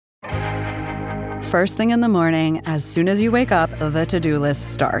First thing in the morning, as soon as you wake up, the to-do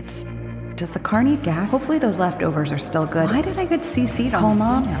list starts. Does the car need gas? Hopefully those leftovers are still good. Why did I get CC'd on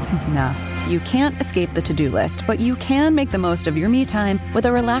Mom? No. You can't escape the to-do list, but you can make the most of your me time with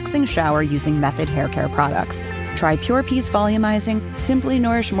a relaxing shower using Method Hair Care products. Try Pure Peace Volumizing, Simply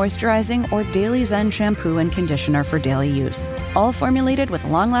Nourish Moisturizing, or Daily Zen Shampoo and Conditioner for daily use. All formulated with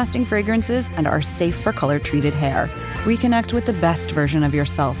long-lasting fragrances and are safe for color-treated hair. Reconnect with the best version of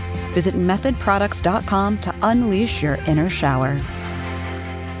yourself. Visit methodproducts.com to unleash your inner shower.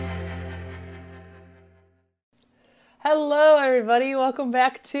 Hello, everybody. Welcome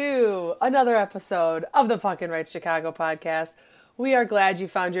back to another episode of the Fucking Right Chicago podcast. We are glad you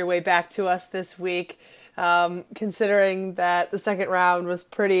found your way back to us this week, considering that the second round was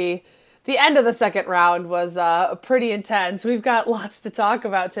the end of the second round was pretty intense. We've got lots to talk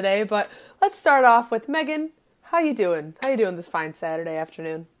about today, but let's start off with Megan. How you doing? How you doing this fine Saturday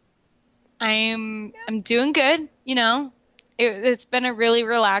afternoon? I'm doing good. You know, it's been a really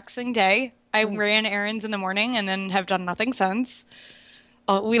relaxing day. I ran errands in the morning and then have done nothing since.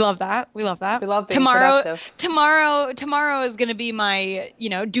 Oh, we love that. We love that. We love being productive. Tomorrow is going to be my,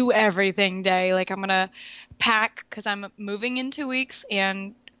 do everything day. Like I'm going to pack because I'm moving in 2 weeks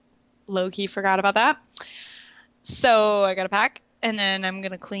and low-key forgot about that. So I got to pack and then I'm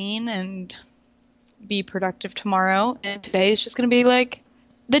going to clean and be productive tomorrow. And today is just going to be like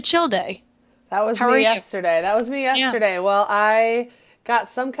the chill day. That was me yesterday. Yeah. Well, I got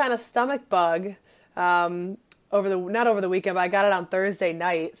some kind of stomach bug not over the weekend, but I got it on Thursday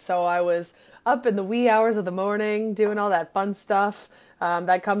night. So I was up in the wee hours of the morning doing all that fun stuff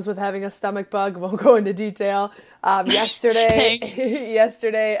that comes with having a stomach bug. Won't go into detail. Yesterday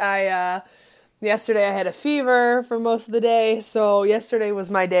I had a fever for most of the day. So yesterday was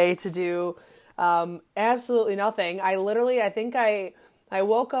my day to do absolutely nothing. I think I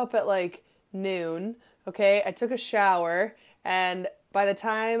woke up at like noon. Okay. I took a shower, and by the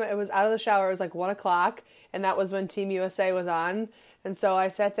time I was out of the shower, it was like 1 o'clock, and that was when Team USA was on. And so I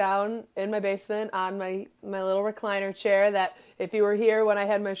sat down in my basement on my little recliner chair that, if you were here when I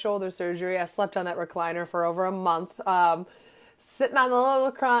had my shoulder surgery, I slept on that recliner for over a month, sitting on the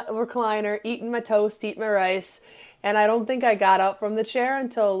little recliner, eating my toast, eating my rice, and I don't think I got up from the chair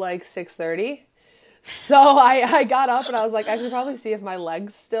until like 6:30. So I got up and I was like, I should probably see if my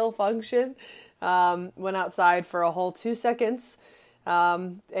legs still function. Went outside for a whole 2 seconds.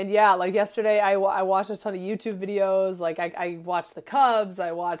 And yeah, like yesterday I watched a ton of YouTube videos. Like I watched the Cubs,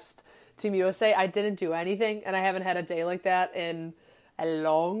 I watched Team USA. I didn't do anything, and I haven't had a day like that in a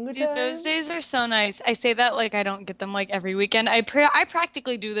long time. Dude, those days are so nice. I say that like I don't get them like every weekend. I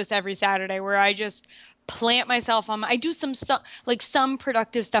practically do this every Saturday where I just plant myself on. I do some stuff, like some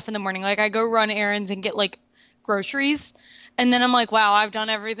productive stuff in the morning. Like I go run errands and get like groceries, and then I'm like, wow, I've done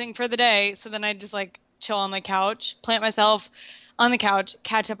everything for the day. So then I just like chill on the couch, plant myself on the couch,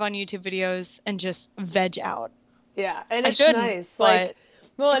 catch up on YouTube videos, and just veg out. Yeah, and it's nice. Like,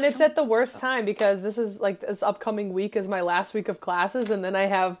 well, and it's at the worst time because this is like this upcoming week is my last week of classes, and then I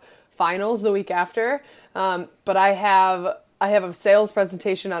have finals the week after. But I have a sales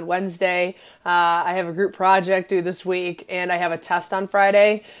presentation on Wednesday. I have a group project due this week, and I have a test on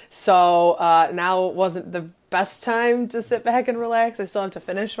Friday. So now wasn't the best time to sit back and relax. I still have to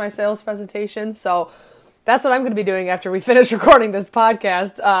finish my sales presentation. So that's what I'm going to be doing after we finish recording this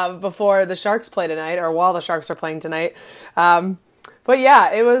podcast before the Sharks play tonight, or while the Sharks are playing tonight. But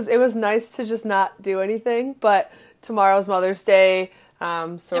yeah, it was nice to just not do anything. But tomorrow's Mother's Day,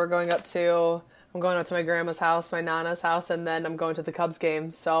 so I'm going up to my grandma's house, my Nana's house, and then I'm going to the Cubs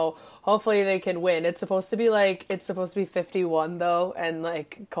game. So hopefully they can win. It's supposed to be 51 though, and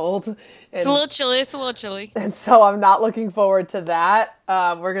like cold. And it's a little chilly. And so I'm not looking forward to that.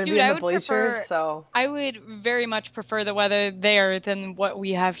 We're going to be in the bleachers. I would very much prefer the weather there than what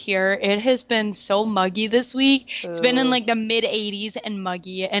we have here. It has been so muggy this week. It's been in like the mid 80s and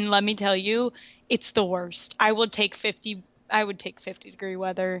muggy. And let me tell you, it's the worst. I would take 50 degree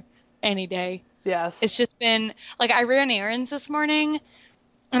weather any day. Yes. It's just been, like, I ran errands this morning,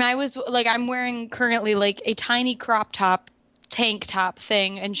 and I was, like, I'm wearing currently, like, a tiny crop top, tank top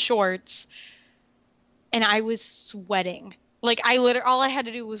thing, and shorts, and I was sweating. Like, all I had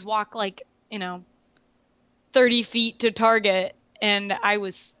to do was walk, like, 30 feet to Target, and I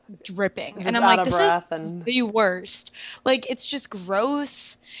was dripping. Just and I'm out like, of breath and the worst. Like, it's just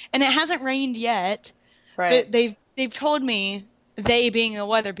gross, and it hasn't rained yet. Right. But they've told me, they being the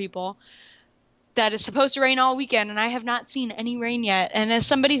weather people, that it's supposed to rain all weekend, and I have not seen any rain yet. And as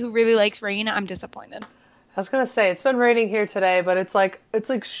somebody who really likes rain, I'm disappointed. I was gonna say it's been raining here today, but it's like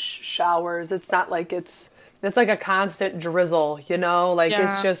showers. It's not like it's like a constant drizzle, Like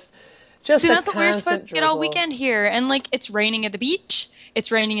It's just Just See, a that's what we're supposed to get all drizzle. weekend here. And, like, it's raining at the beach.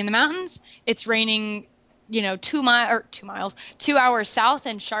 It's raining in the mountains. It's raining, 2 hours south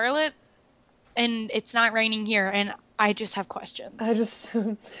in Charlotte. And it's not raining here. And I just have questions. I just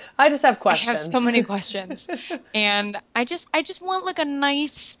have questions. I have so many questions. And I just want, like, a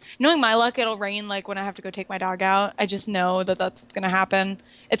nice, knowing my luck, it'll rain, like, when I have to go take my dog out. I just know that that's what's going to happen.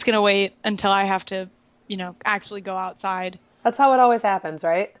 It's going to wait until I have to, actually go outside. That's how it always happens,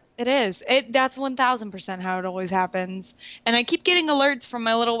 right? It is. That's 1000% how it always happens. And I keep getting alerts from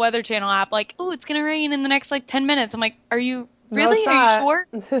my little Weather Channel app, like, oh, it's going to rain in the next, 10 minutes. I'm like, are you really? No, Are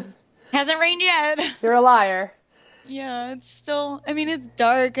you sure? Hasn't rained yet. You're a liar. Yeah, it's still, it's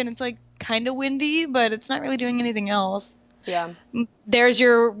dark and it's, kind of windy, but it's not really doing anything else. Yeah. There's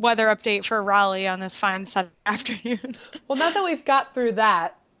your weather update for Raleigh on this fine Saturday afternoon. Well, now that we've got through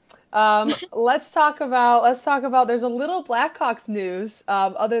that, let's talk about, there's a little Blackhawks news,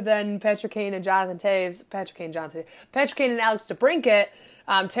 other than Patrick Kane and Alex DeBrincat,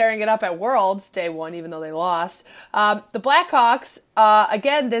 tearing it up at Worlds day one, even though they lost. The Blackhawks,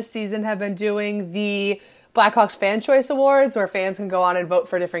 again, this season have been doing the Blackhawks Fan Choice Awards, where fans can go on and vote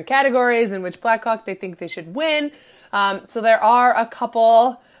for different categories in which Blackhawk they think they should win. So there are a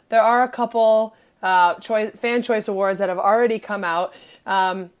couple fan choice awards that have already come out.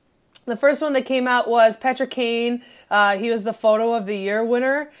 The first one that came out was Patrick Kane. He was the Photo of the Year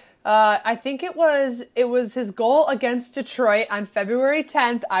winner. I think it was his goal against Detroit on February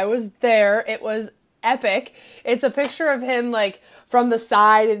 10th. I was there. It was epic. It's a picture of him from the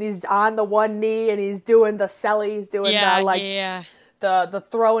side, and he's on the one knee and he's doing the celly. He's doing the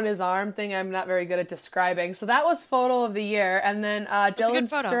throw in his arm thing. I'm not very good at describing. So that was Photo of the Year. And then Dylan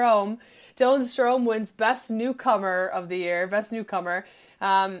Strome wins Best Newcomer of the Year. Best Newcomer.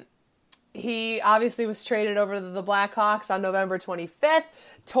 He obviously was traded over to the Blackhawks on November 25th,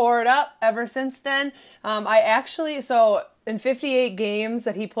 tore it up ever since then. In 58 games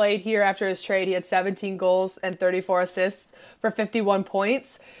that he played here after his trade, he had 17 goals and 34 assists for 51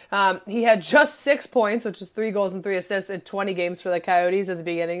 points. He had just 6 points, which is 3 goals and 3 assists in 20 games for the Coyotes at the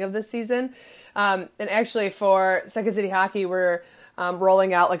beginning of the season. And actually for Second City Hockey, we're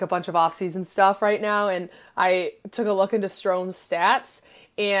rolling out a bunch of off-season stuff right now, and I took a look into Strome's stats,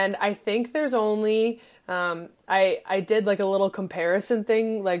 and I think there's only I did a little comparison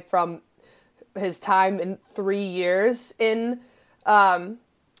thing from his time in 3 years in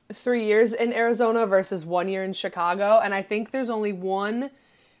 3 years in Arizona versus 1 year in Chicago, and I think there's only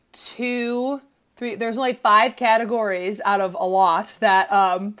there's only 5 categories out of a lot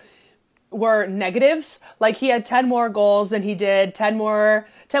that were negatives. He had 10 more goals than he did, 10 more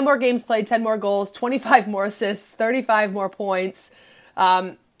games played, 10 more goals, 25 more assists, 35 more points.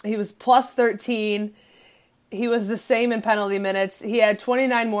 He was plus 13. He was the same in penalty minutes. He had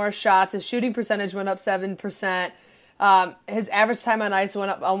 29 more shots. His shooting percentage went up 7%. His average time on ice went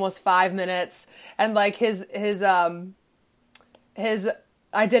up almost 5 minutes. And his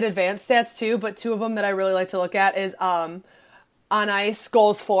I did advanced stats too, but 2 of them that I really like to look at is on ice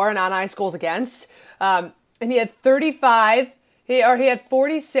goals for and on ice goals against. And he had 35. He had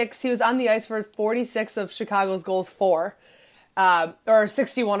 46. He was on the ice for 46 of Chicago's goals for. Or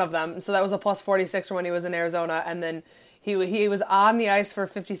 61 of them. So that was a plus 46 from when he was in Arizona. And then he was on the ice for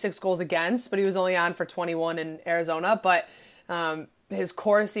 56 goals against, but he was only on for 21 in Arizona. But his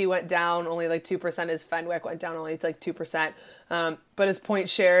Corsi went down only 2%. His Fenwick went down only 2%. But his point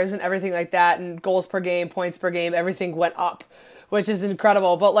shares and everything like that, and goals per game, points per game, everything went up, which is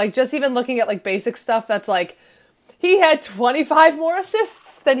incredible. But just even looking at basic stuff, that's he had 25 more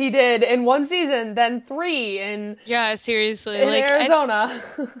assists than he did in one season, than 3 in seriously in Arizona.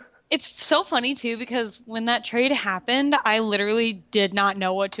 It's so funny too, because when that trade happened, I literally did not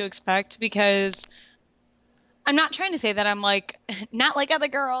know what to expect, because I'm not trying to say that I'm not like other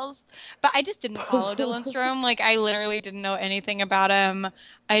girls, but I just didn't follow Dylan Strome. I literally didn't know anything about him.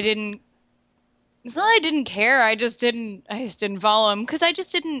 It's not that I didn't care. I just didn't follow him, because I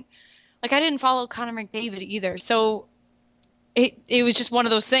just didn't. I didn't follow Connor McDavid either. So it was just one of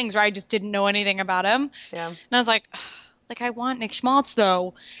those things where I just didn't know anything about him. Yeah. And I was I want Nick Schmaltz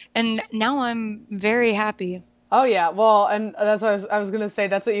though. And now I'm very happy. Oh yeah. Well, and that's what I was going to say.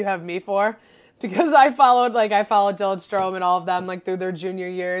 That's what you have me for, because I followed Dylan Strome and all of them through their junior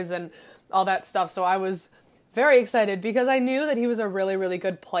years and all that stuff. So I was very excited because I knew that he was a really, really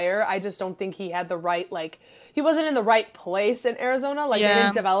good player. I just don't think he had the right, he wasn't in the right place in Arizona. They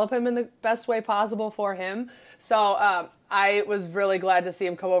didn't develop him in the best way possible for him. So I was really glad to see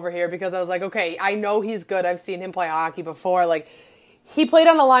him come over here, because I was okay, I know he's good. I've seen him play hockey before. he played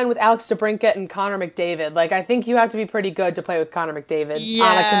on the line with Alex DeBrincat and Connor McDavid. Like, I think you have to be pretty good to play with Connor McDavid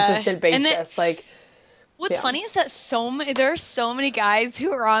on a consistent basis. What's funny is that there are so many guys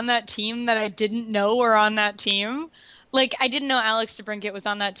who are on that team that I didn't know were on that team. Like, I didn't know Alex DeBrincat was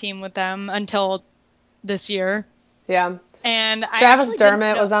on that team with them until this year. Yeah. And Travis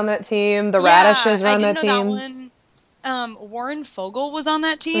Dermott was on that team. The Radishes were on that team. Warren Fogle was on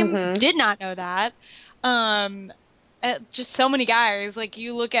that team. Mm-hmm. Did not know that. Just so many guys. Like,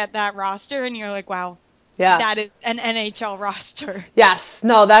 you look at that roster and you're like, wow. Yeah. That is an NHL roster. Yes.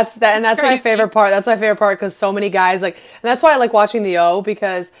 No, that's my favorite part. That's my favorite part because so many guys, like, and that's why I like watching the O,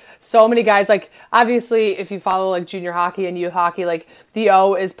 because so many guys, like, obviously if you follow like junior hockey and youth hockey, like, the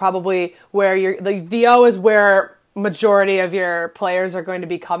O is probably where the O is where majority of your players are going to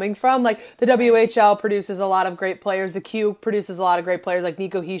be coming from. Like, the WHL produces a lot of great players. The Q produces a lot of great players, like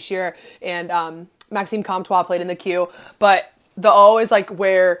Nico Hischier and Maxime Comtois played in the Q. But the O is like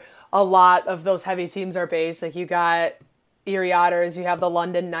where a lot of those heavy teams are based. Like, you got Erie Otters, you have the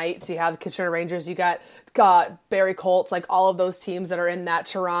London Knights, you have Kitchener Rangers, you got Barrie Colts, like all of those teams that are in that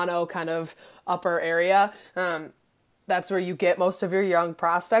Toronto kind of upper area. That's where you get most of your young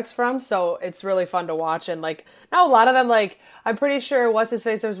prospects from. So it's really fun to watch. And like, now a lot of them, like, I'm pretty sure what's his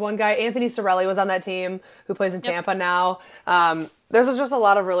face. There's one guy, Anthony Cirelli was on that team who plays in Tampa now. There's just a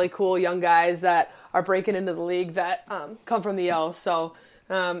lot of really cool young guys that are breaking into the league that come from the O. So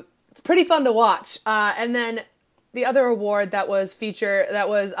it's pretty fun to watch. And then the other award that was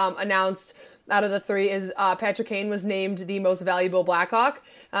announced out of the three is Patrick Kane was named the most valuable Blackhawk.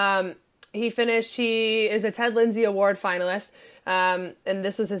 He is a Ted Lindsay Award finalist, and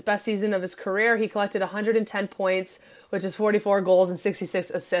this was his best season of his career. He collected 110 points, which is 44 goals and 66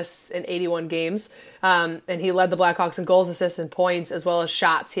 assists in 81 games, and he led the Blackhawks in goals, assists, and points, as well as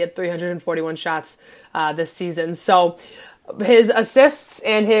shots. He had 341 shots this season. So his assists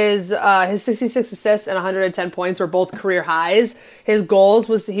and his 66 assists and 110 points were both career highs. His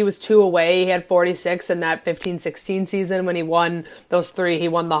goals he was 2 away. He had 46 in that 15-16 season when he won those 3. He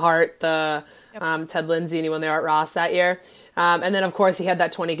won the Hart, Ted Lindsay, and he won the Art Ross that year. And then, of course, he had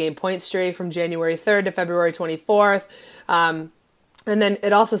that 20-game point streak from January 3rd to February 24th. And then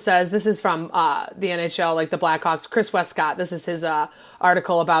it also says, this is from the NHL, like the Blackhawks, Chris Westcott. This is his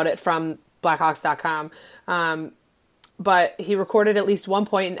article about it from Blackhawks.com. But he recorded at least 1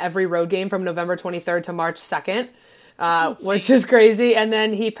 point in every road game from November 23rd to March 2nd, which is crazy. And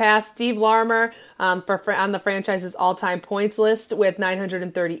then he passed Steve Larmer on the franchise's all-time points list with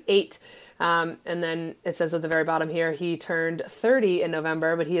 938. And then it says at the very bottom here, he turned 30 in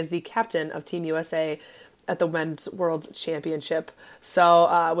November, but he is the captain of Team USA at the Men's World Championship,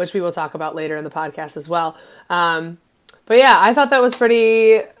 so which we will talk about later in the podcast as well. But yeah, I thought that was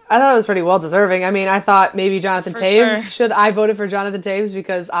pretty well deserving. I mean, I thought maybe Jonathan Toews should. I voted for Jonathan Toews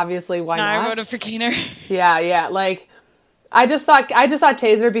because obviously, why not? I voted for Kaner. Yeah. Like, I just thought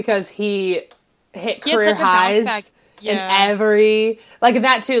Taser because he hit career highs in every, like,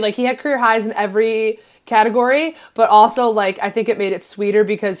 that too. Like, he had career highs in every category, but also, like, I think it made it sweeter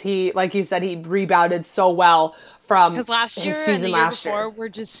because he, like you said, he rebounded so well from his season and the year before were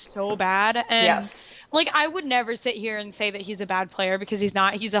just so bad. And yes. Like, I would never sit here and say that he's a bad player because he's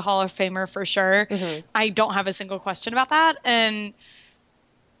not. He's a Hall of Famer for sure. Mm-hmm. I don't have a single question about that. And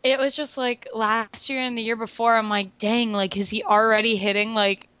it was just like last year and the year before, I'm like, dang, like, has he already hit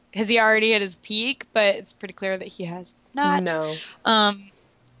his peak? But it's pretty clear that he has not. No.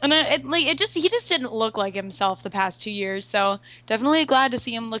 And he just didn't look like himself the past 2 years. So definitely glad to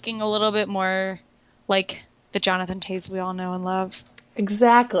see him looking a little bit more like the Jonathan Toews we all know and love.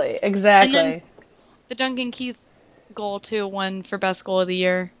 Exactly. And then the Duncan Keith goal too won for best goal of the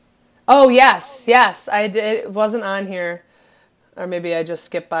year. Oh yes, I did. It wasn't on here, or maybe I just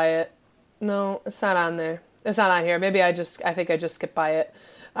skipped by it. No, it's not on there. It's not on here. Maybe I think I just skipped by it.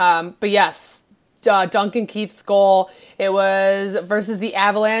 But yes. Duncan Keith's goal. It was versus the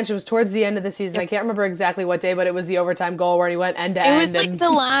Avalanche. It was towards the end of the season. Yep. I can't remember exactly what day, but it was the overtime goal where he went end to end. It was like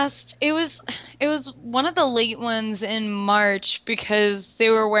the last. It was one of the late ones in March because they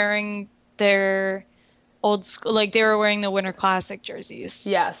were wearing their old school, like they were wearing the Winter Classic jerseys.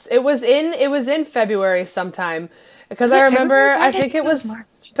 Yes, it was in February sometime because I remember. I think it was March.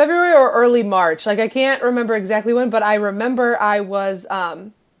 February or early March. Like, I can't remember exactly when, but I remember I was.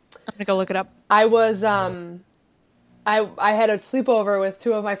 I'm gonna go look it up. I was, I had a sleepover with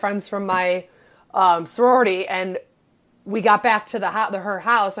 2 of my friends from my sorority, and we got back to her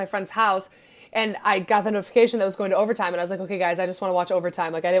house, my friend's house, and I got the notification that it was going to overtime, and I was like, okay, guys, I just want to watch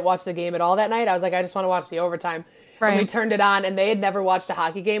overtime. Like, I didn't watch the game at all that night. I was like, I just want to watch the overtime. Right. And we turned it on, and they had never watched a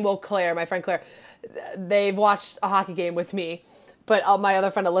hockey game. Well, Claire, my friend Claire, they've watched a hockey game with me. But my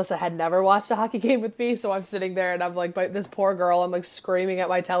other friend Alyssa had never watched a hockey game with me, so I'm sitting there and I'm like, this poor girl, I'm like screaming at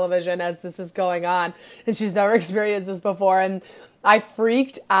my television as this is going on, and she's never experienced this before, and I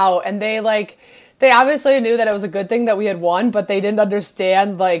freaked out. And they obviously knew that it was a good thing that we had won, but they didn't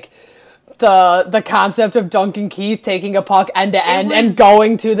understand like the concept of Duncan Keith taking a puck end to end and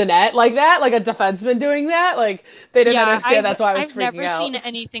going to the net like that, like a defenseman doing that. Like they didn't understand. That's why I was freaking out. I've never seen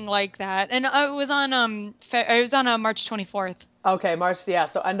anything like that, and it was on March 24th. Okay, March, yeah,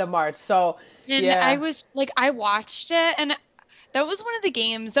 so end of March. So, and yeah. I was, like, I watched it, and that was one of the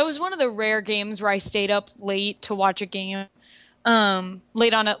games, that was one of the rare games where I stayed up late to watch a game,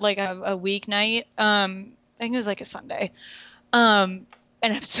 late on like a weeknight. I think it was like a Sunday. And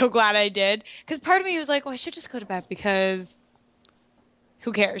I'm so glad I did, because part of me was like, well, I should just go to bed because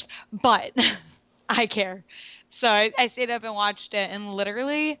who cares? But I care. So I stayed up and watched it, and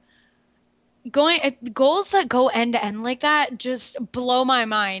literally goals that go end to end like that just blow my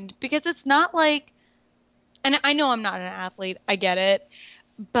mind, because it's not like, and I know I'm not an athlete, I get it,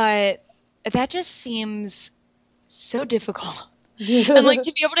 but that just seems so difficult. And like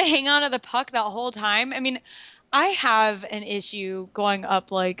to be able to hang on to the puck that whole time. I mean, I have an issue going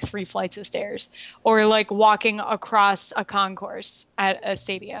up like 3 flights of stairs or like walking across a concourse at a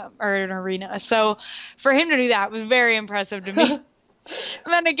stadium or an arena. So for him to do that was very impressive to me.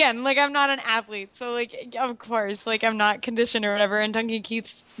 And then again, like, I'm not an athlete, so, like, of course, like, I'm not conditioned or whatever, and Duncan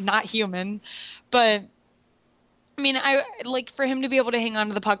Keith's not human, but, I mean, for him to be able to hang on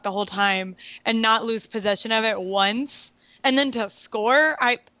to the puck the whole time and not lose possession of it once, and then to score,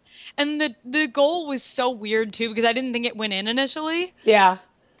 and the goal was so weird, too, because I didn't think it went in initially. Yeah.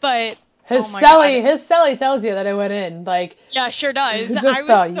 But... His celly tells you that it went in, like... Yeah, sure does. Just I was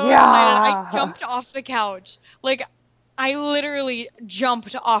so excited. I jumped off the couch. Like... I literally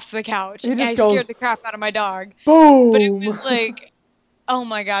jumped off the couch. And I scared the crap out of my dog. Boom! But it was like, oh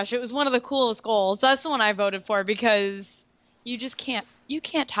my gosh, it was one of the coolest goals. That's the one I voted for, because you just can't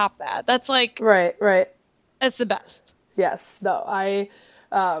top that. That's like... Right. That's the best. Yes. No,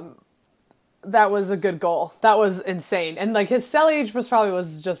 that was a good goal. That was insane. And like his celliage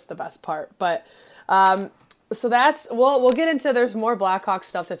was just the best part. But, so that's, we'll get into, there's more Blackhawks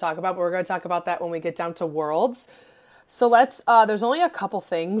stuff to talk about, but we're going to talk about that when we get down to Worlds. So there's only a couple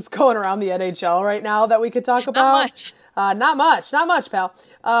things going around the NHL right now that we could talk about. Not much, pal.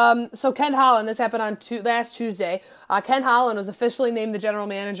 So Ken Holland, this happened on last Tuesday. Ken Holland was officially named the general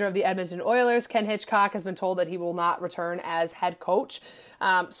manager of the Edmonton Oilers. Ken Hitchcock has been told that he will not return as head coach.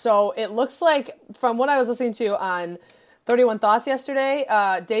 So it looks like, from what I was listening to on 31 Thoughts yesterday,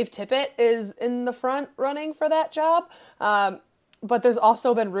 Dave Tippett is in the front running for that job. But there's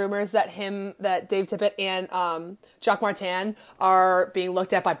also been rumors that Dave Tippett and Jacques Martin are being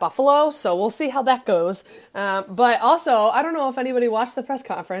looked at by Buffalo, so we'll see how that goes. But also, I don't know if anybody watched the press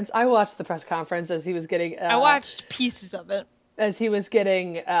conference. I watched the press conference as he was getting... I watched pieces of it. As he was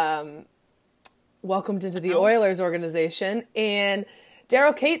getting welcomed into the Oilers organization, and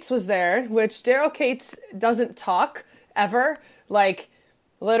Daryl Cates was there, which Daryl Cates doesn't talk ever. Like...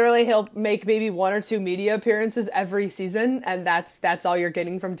 Literally, he'll make maybe 1 or 2 media appearances every season, and that's all you're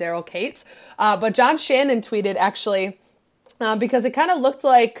getting from Daryl Cates. But John Shannon tweeted, actually, because it kind of looked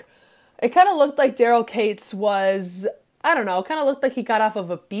like Daryl Cates was, I don't know, kind of looked like he got off of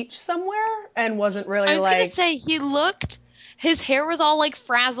a beach somewhere and wasn't really I was going to say, his hair was all like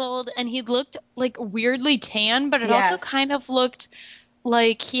frazzled, and he looked like weirdly tan, but it also kind of looked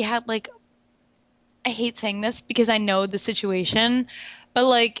like he had like, I hate saying this because I know the situation, but,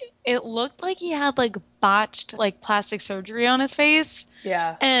 like, it looked like he had, like, botched, like, plastic surgery on his face.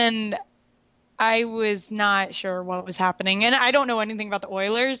 Yeah. And I was not sure what was happening. And I don't know anything about the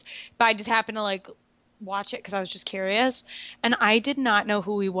Oilers, but I just happened to, like, watch it because I was just curious. And I did not know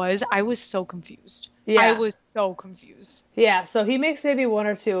who he was. I was so confused. Yeah. I was so confused. Yeah, so he makes maybe 1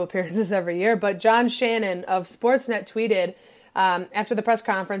 or 2 appearances every year. But John Shannon of Sportsnet tweeted... after the press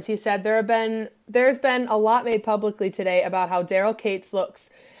conference, he said, there's been a lot made publicly today about how Daryl Cates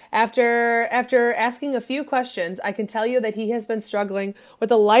looks. After asking a few questions, I can tell you that he has been struggling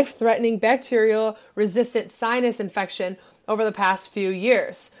with a life-threatening bacterial-resistant sinus infection over the past few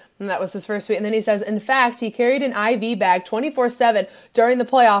years. And that was his first tweet. And then he says, in fact, he carried an IV bag 24/7 during the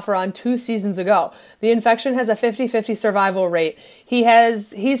playoff run 2 seasons ago. The infection has a 50-50 survival rate. He's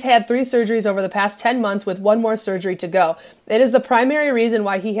had 3 surgeries over the past 10 months with 1 more surgery to go. It is the primary reason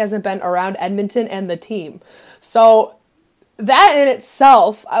why he hasn't been around Edmonton and the team. So that in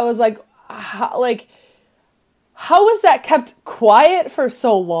itself, I was like, how was that kept quiet for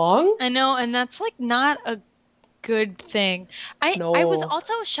so long? I know, and that's like not a good thing. I was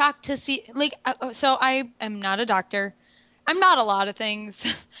also shocked to see, like, so I am not a doctor, I'm not a lot of things.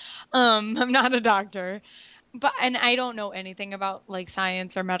 I'm not a doctor. And I don't know anything about like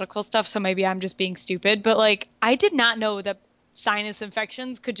science or medical stuff, so maybe I'm just being stupid, but like I did not know that sinus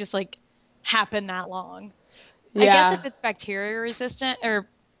infections could just like happen that long. Yeah. I guess if it's bacteria resistant or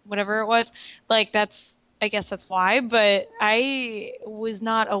whatever it was, like I guess that's why, but I was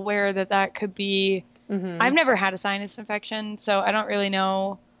not aware that that could be. I've never had a sinus infection, so I don't really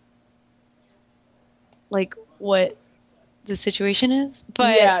know like what the situation is.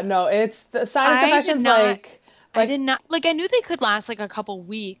 But yeah, no, it's the sinus infections I did not like I knew they could last like a couple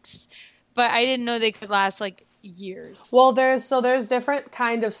weeks, but I didn't know they could last like years. Well, there's different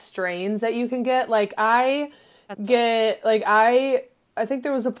kind of strains that you can get. Like I think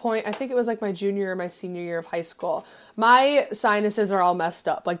there was a point, I think it was like my junior or my senior year of high school. My sinuses are all messed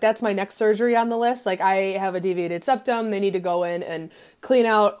up. Like that's my next surgery on the list. Like I have a deviated septum. They need to go in and clean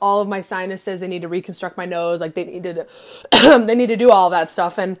out all of my sinuses. They need to reconstruct my nose. Like they need to they need to do all that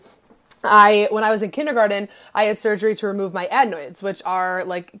stuff. And when I was in kindergarten, I had surgery to remove my adenoids, which are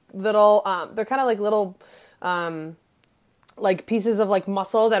like little, they're kind of like little, like pieces of like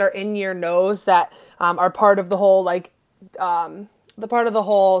muscle that are in your nose that, are part of the whole, like, the part of the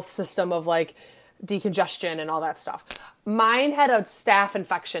whole system of like decongestion and all that stuff. Mine had a staph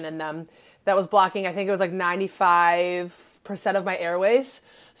infection in them that was blocking, I think it was like 95% of my airways.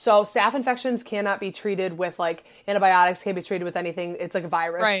 So staph infections cannot be treated with like antibiotics, can't be treated with anything. It's like a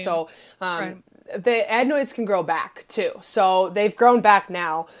virus. Right. So the adenoids can grow back too. So they've grown back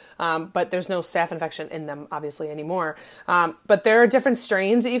now, but there's no staph infection in them obviously anymore. But there are different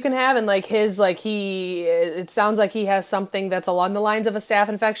strains that you can have. And like it sounds like he has something that's along the lines of a staph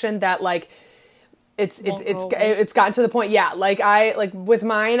infection that like, it's gotten to the point. Yeah. Like with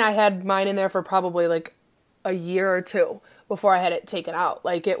mine, I had mine in there for probably like a year or two before I had it taken out.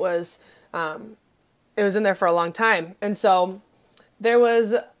 Like it was in there for a long time. And so there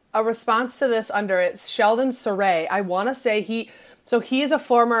was a response to this under it. Sheldon Surrey, I want to say he is a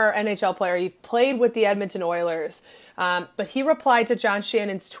former NHL player. He played with the Edmonton Oilers. But he replied to John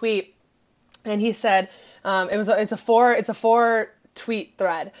Shannon's tweet and he said, it's a four tweet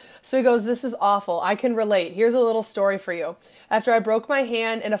thread. So he goes, "This is awful. I can relate. Here's a little story for you. After I broke my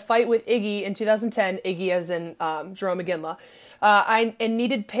hand in a fight with Iggy in 2010, Iggy as in Jerome McGinley, and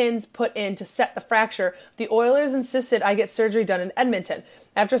needed pins put in to set the fracture, the Oilers insisted I get surgery done in Edmonton.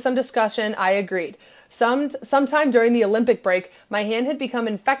 After some discussion, I agreed. Sometime during the Olympic break, my hand had become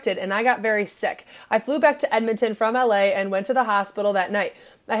infected and I got very sick. I flew back to Edmonton from LA and went to the hospital that night.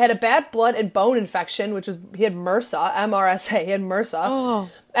 I had a bad blood and bone infection, he had MRSA, MRSA, he had MRSA. Oh.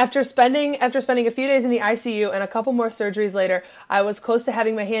 After spending a few days in the ICU and a couple more surgeries later, I was close to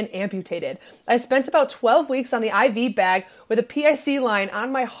having my hand amputated. I spent about 12 weeks on the IV bag with a PIC line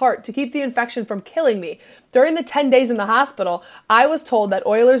on my heart to keep the infection from killing me. During the 10 days in the hospital, I was told that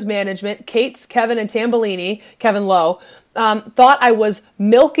Oilers management, Cates, Kevin, and Tambellini, Kevin Lowe, thought I was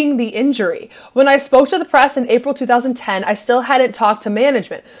milking the injury. When I spoke to the press in April 2010, I still hadn't talked to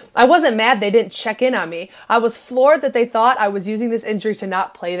management. I wasn't mad they didn't check in on me. I was floored that they thought I was using this injury to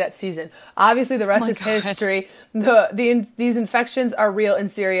not play that season. Obviously, the rest is history. These infections are real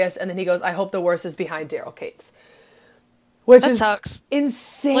and serious." And then he goes, "I hope the worst is behind Daryl Cates," which is sucks.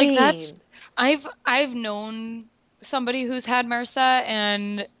 Insane. Like I've known somebody who's had MRSA,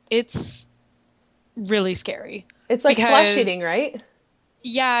 and it's really scary. It's like flesh eating, right?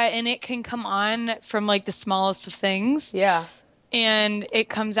 Yeah, and it can come on from like the smallest of things. Yeah. And it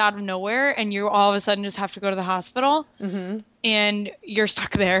comes out of nowhere, and you all of a sudden just have to go to the hospital, and you're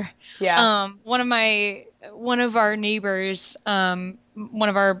stuck there. Yeah. One of our neighbors, one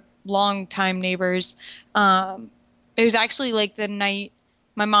of our longtime neighbors, it was actually like the night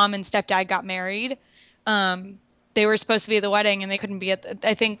my mom and stepdad got married. They were supposed to be at the wedding and they couldn't be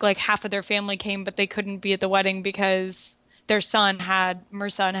I think like half of their family came, but they couldn't be at the wedding because their son had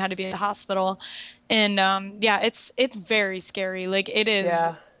MRSA and had to be at the hospital. And, it's very scary. Like it is.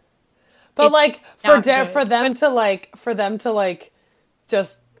 Yeah. But like for them to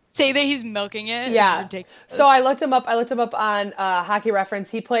just say that he's milking it. Yeah. So I looked him up on Hockey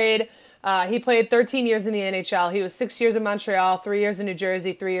Reference. He played 13 years in the NHL. He was 6 years in Montreal, 3 years in New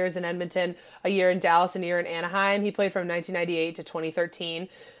Jersey, 3 years in Edmonton, a year in Dallas, and a year in Anaheim. He played from 1998 to 2013.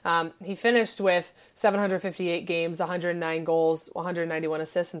 He finished with 758 games, 109 goals, 191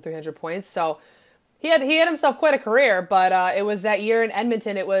 assists, and 300 points. So he had himself quite a career, but it was that year in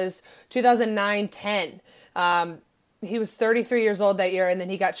Edmonton. It was 2009-10. He was 33 years old that year, and then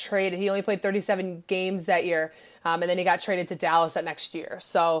he got traded. He only played 37 games that year, and then he got traded to Dallas that next year.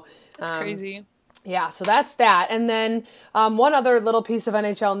 So that's crazy. Yeah, so that's that. And then one other little piece of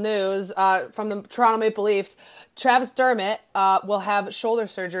NHL news from the Toronto Maple Leafs. Travis Dermott will have shoulder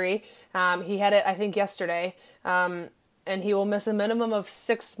surgery. He had it, I think, yesterday. And he will miss a minimum of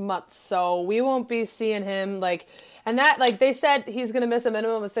 6 months. So we won't be seeing him, like... And that, like, they said he's going to miss a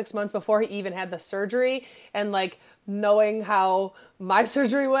minimum of 6 months before he even had the surgery. And, like, knowing how my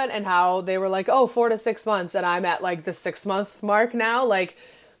surgery went and how they were like, oh, 4 to 6 months. And I'm at, like, the 6 month mark now. Like,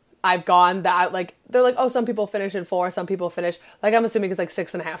 I've gone that, like, they're like, oh, some people finish in 4, some people finish. Like, I'm assuming it's, like,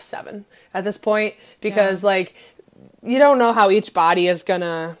 6.5, 7 at this point. Because, like, you don't know how each body is going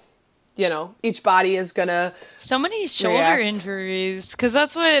to... You know, each body is gonna. So many shoulder injuries, because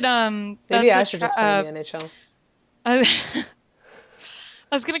that's what. Maybe I should just play in the NHL. I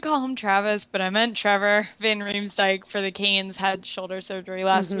was gonna call him Travis, but I meant Trevor Van Riemsdyk for the Canes had shoulder surgery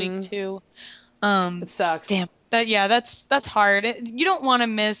last week too. It sucks. Damn. That's hard. You don't want to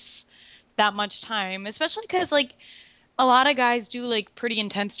miss that much time, especially because like. A lot of guys do like pretty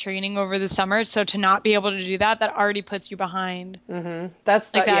intense training over the summer, so to not be able to do that already puts you behind.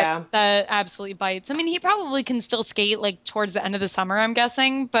 That's like that absolutely bites. I mean, he probably can still skate like towards the end of the summer, I'm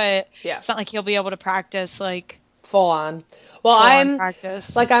guessing, but it's not like he'll be able to practice like full on. Well, I'm at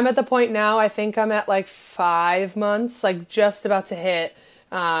the point now. I think I'm at like 5 months, like just about to hit.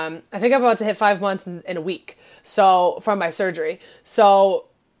 I think I'm about to hit 5 months in a week. So from my surgery,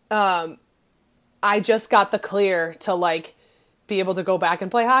 I just got the clear to, like, be able to go back and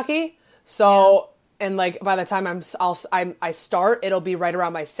play hockey. So, and, like, by the time I start, it'll be right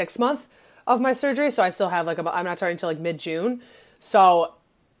around my 6th month of my surgery. So I still have, like, I'm not starting until, like, mid-June. So,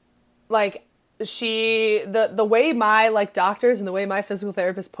 like, the way my, like, doctors and the way my physical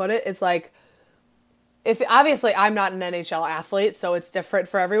therapist put it, it's, like, if obviously I'm not an NHL athlete, so it's different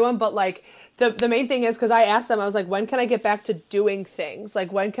for everyone, but, like, the main thing is, because I asked them, I was like, when can I get back to doing things?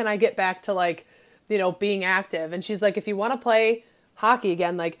 Like, when can I get back to, like, you know, being active? And she's like, if you want to play hockey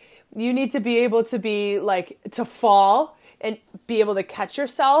again, like, you need to be able to be, like, to fall and be able to catch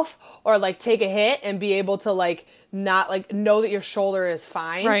yourself or, like, take a hit and be able to, like, not, like, know that your shoulder is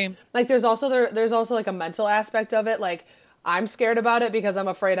fine. Right. Like, there's also, like, a mental aspect of it. Like, I'm scared about it because I'm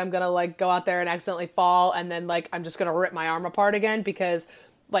afraid I'm going to, like, go out there and accidentally fall and then, like, I'm just going to rip my arm apart again because,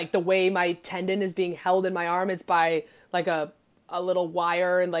 like, the way my tendon is being held in my arm, it's by, like, a little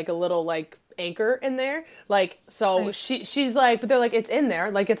wire and, like, a little, like, anchor in there, like, so right. she's like, but they're like, it's in there,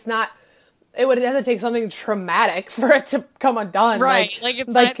 like, it's not, it would have to take something traumatic for it to come undone, right? It's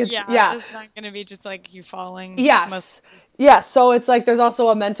not gonna be just like you falling. Yes, so it's like there's also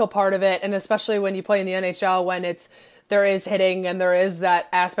a mental part of it, and especially when you play in the NHL, when there is hitting and there is that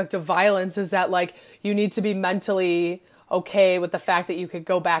aspect of violence, is that, like, you need to be mentally okay with the fact that you could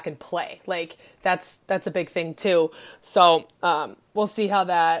go back and play. Like, that's a big thing too. So we'll see how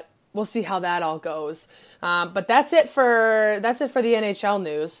that all goes. But that's it for the NHL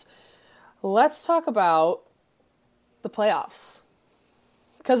news. Let's talk about the playoffs.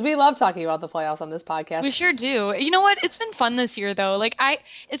 Because we love talking about the playoffs on this podcast. We sure do. You know what? It's been fun this year, though. Like,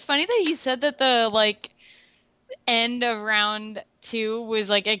 it's funny that you said that the, like, end of round 2 was,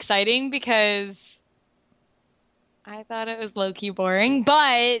 like, exciting, because I thought it was low-key boring,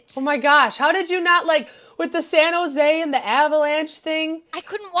 but... Oh my gosh, how did you not, like, with the San Jose and the Avalanche thing? I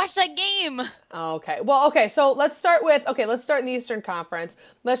couldn't watch that game. Oh, okay. Well, okay, so let's start in the Eastern Conference.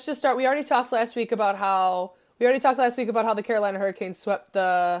 Let's just start, we already talked last week about how the Carolina Hurricanes swept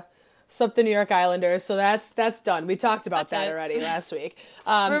the New York Islanders, so that's done. We talked about that already last week.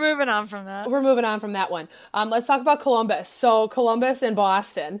 We're moving on from that. We're moving on from that one. Let's talk about Columbus. So Columbus and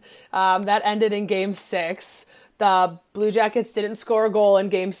Boston, that ended in Game 6. The Blue Jackets didn't score a goal in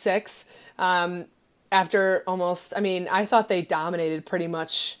Game 6 after almost, I mean, I thought they dominated pretty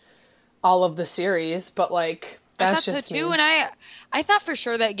much all of the series, but, like, that's just me. I thought so too, and I thought for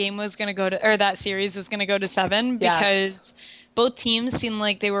sure that game was going to go to, or that series was going to go to 7, because both teams seemed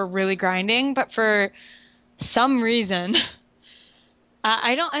like they were really grinding, but for some reason,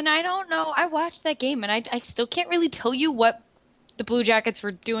 I don't know. I watched that game, and I still can't really tell you what the Blue Jackets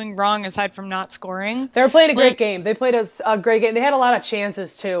were doing wrong aside from not scoring. They were playing a great game. They played a great game. They had a lot of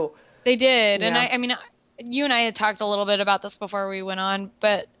chances too. They did. Yeah. And I mean, you and I had talked a little bit about this before we went on,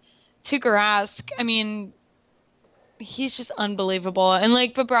 but Tuukka Rask, I mean, he's just unbelievable. And,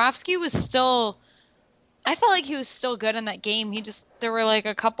 like, Bobrovsky was still, I felt like he was still good in that game. There were, like,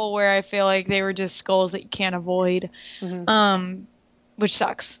 a couple where I feel like they were just goals that you can't avoid, which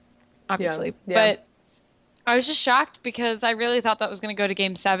sucks, obviously. Yeah. But I was just shocked because I really thought that was going to go to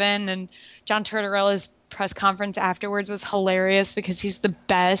Game 7, and John Tortorella's press conference afterwards was hilarious because he's the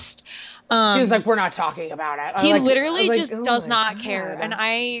best. He was like, we're not talking about it. He literally just does not care. And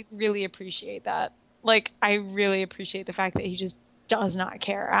I really appreciate that. Like, I really appreciate the fact that he just does not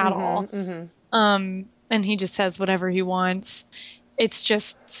care at all. And he just says whatever he wants. It's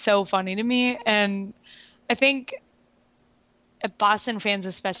just so funny to me. And I think Boston fans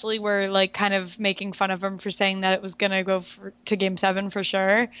especially were like kind of making fun of him for saying that it was going to go to Game 7 for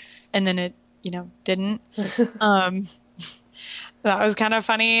sure. And then it, didn't. That was kind of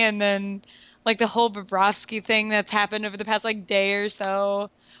funny. And then like the whole Bobrovsky thing that's happened over the past like day or so,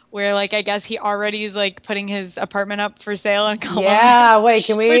 where like I guess he already is like putting his apartment up for sale in Columbus. Yeah, wait,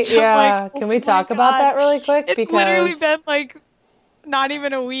 can we can we talk about that really quick? It's literally been like not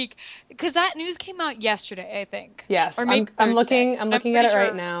even a week because that news came out yesterday, I think. Yes, or maybe I'm looking at it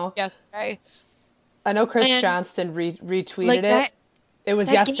right now. Yesterday. I know Chris Johnston retweeted it. It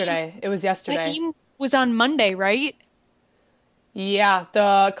was yesterday. It was yesterday. That game was on Monday, right? Yeah,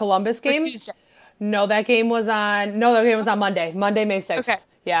 the Columbus game? No, that game was on Monday. Monday, May 6th. Okay.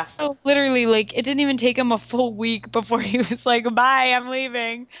 Yeah. So literally, like, it didn't even take him a full week before he was like, bye, I'm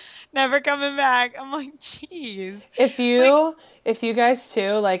leaving. Never coming back. I'm like, jeez. If you guys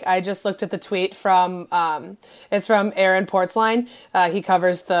too, like, I just looked at the tweet from, it's from Aaron Portzline. He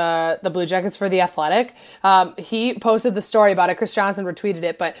covers the Blue Jackets for The Athletic. He posted the story about it. Chris Johnson retweeted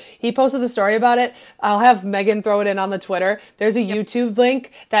it, but he posted the story about it. I'll have Megan throw it in on the Twitter. There's a YouTube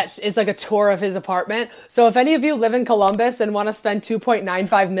link that is like a tour of his apartment. So if any of you live in Columbus and want to spend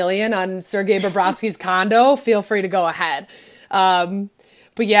 $2.95 million on Sergei Bobrovsky's condo, feel free to go ahead.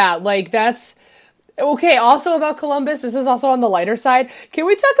 But yeah, like that's okay. Also about Columbus, this is also on the lighter side. Can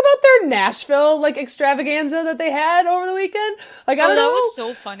we talk about their Nashville like extravaganza that they had over the weekend? Like I don't know. That was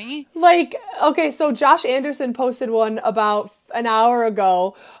so funny. Like okay, so Josh Anderson posted one about an hour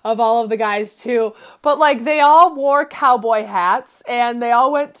ago of all of the guys too, but like they all wore cowboy hats and they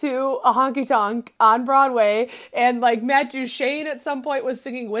all went to a honky tonk on Broadway, and like Matt Duchene at some point was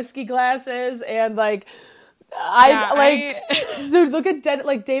singing Whiskey Glasses, and like. Dude, look at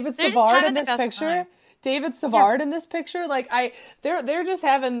David Savard in this picture. Time. David Savard in this picture, like they're just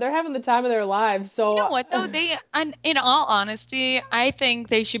having the time of their lives. So you know what though, in all honesty, I think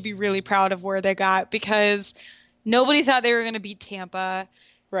they should be really proud of where they got because nobody thought they were going to beat Tampa.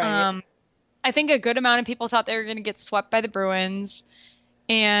 Right. I think a good amount of people thought they were going to get swept by the Bruins,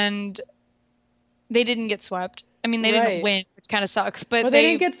 and they didn't get swept. I mean, they didn't win, which kind of sucks, but they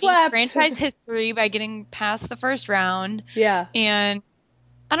didn't get swept. Franchise history by getting past the first round. Yeah. And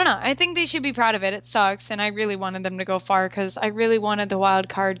I don't know. I think they should be proud of it. It sucks, and I really wanted them to go far because I really wanted the wild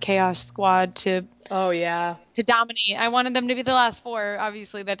card chaos squad to dominate. I wanted them to be the last four.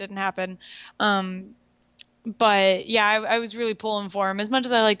 Obviously, that didn't happen. But yeah, I was really pulling for them. As much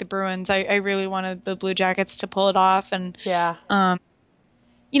as I like the Bruins, I really wanted the Blue Jackets to pull it off. And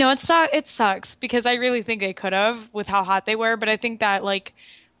it sucks because I really think they could have with how hot they were. But I think that like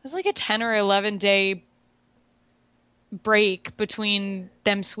it was like a 10 or 11 day break between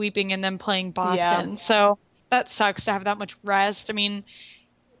them sweeping and them playing Boston. Yeah. So that sucks to have that much rest. I mean,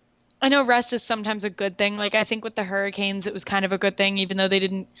 I know rest is sometimes a good thing. Like I think with the Hurricanes, it was kind of a good thing, even though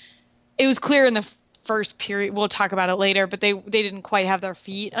it was clear in the first period. We'll talk about it later, but they didn't quite have their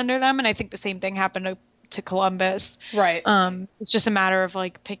feet under them. And I think the same thing happened to Columbus. Right. It's just a matter of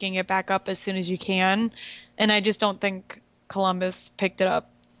like picking it back up as soon as you can. And I just don't think Columbus picked it up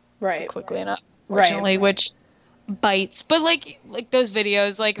quickly enough, fortunately, which bites. But like those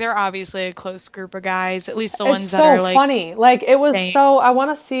videos, like they're obviously a close group of guys, at least the ones that are like funny. Like it was I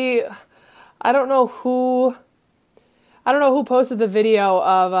want to see, I don't know who posted the video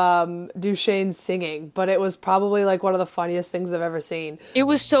of Duchene singing, but it was probably like one of the funniest things I've ever seen. It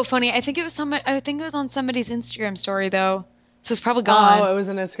was so funny. I think it was on somebody's Instagram story though. So it's probably gone. Oh, it was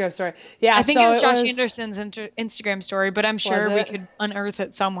an Instagram story. Yeah, I think it was Josh Anderson's Instagram story, but I'm sure we could unearth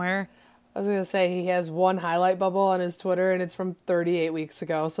it somewhere. I was going to say he has one highlight bubble on his Twitter and it's from 38 weeks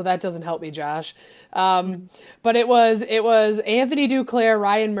ago. So that doesn't help me, Josh. But it was Anthony Duclair,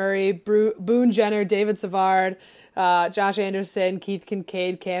 Ryan Murray, Boone Jenner, David Savard, Josh Anderson, Keith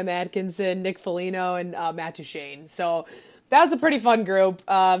Kincaid, Cam Atkinson, Nick Foligno, and Matt Duchene. So that was a pretty fun group.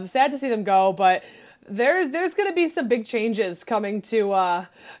 Sad to see them go, but there's going to be some big changes coming to the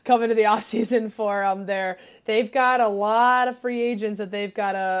offseason for they've got a lot of free agents that they've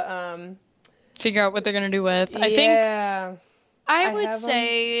got to figure out what they're going to do with. I think I would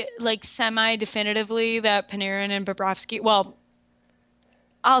say like semi-definitively that Panarin and Bobrovsky, well,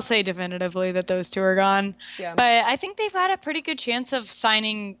 I'll say definitively that those two are gone. Yeah. But I think they've got a pretty good chance of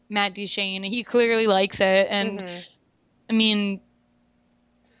signing Matt Duchene. He clearly likes it. And I mean,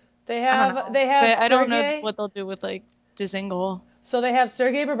 They have I don't know Sergey. what they'll do with like Dzingel. So they have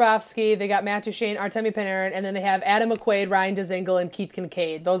Sergei Bobrovsky, they got Matt Duchene, Artemi Panarin, and then they have Adam McQuaid, Ryan Dzingel, and Keith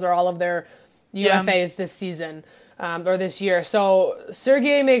Kincaid. Those are all of their UFAs this season, or this year. So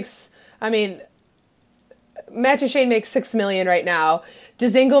Sergei makes, Matt Duchene makes $6 million right now.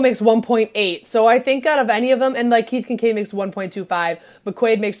 Dzingel makes 1.8. So I think out of any of them, and like Keith Kincaid makes 1.25,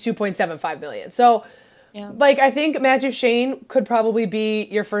 McQuaid makes 2.75 million. So like I think Matt Duchene could probably be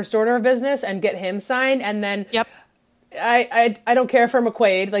your first order of business and get him signed, and then I don't care for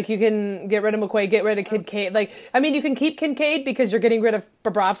McQuaid. Like, you can get rid of McQuaid, get rid of Kincaid. Like, you can keep Kincaid because you're getting rid of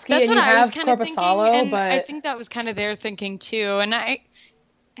Bobrovsky and you have Korpisalo, but I think that was kind of their thinking too. And I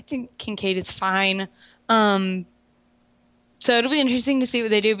think Kincaid is fine. So it'll be interesting to see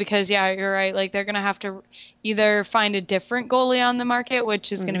what they do because, you're right. Like, they're going to have to either find a different goalie on the market,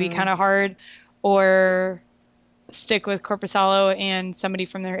 which is going to be kind of hard, or stick with Korpisalo and somebody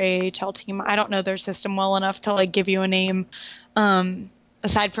from their AHL team. I don't know their system well enough to like give you a name,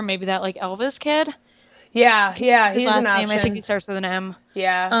 aside from maybe that like Elvis kid. Yeah, he's an option. Name, I think he starts with an M.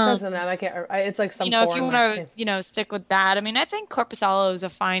 Yeah, it starts with an M. I can't. It's like some. If you want to, stick with that. I think Korpisalo is a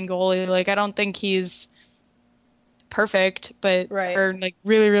fine goalie. Like, I don't think he's perfect, but or like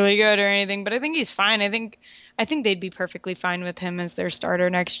really, really good or anything. But I think he's fine. I think they'd be perfectly fine with him as their starter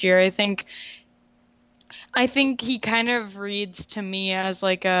next year. I think he kind of reads to me as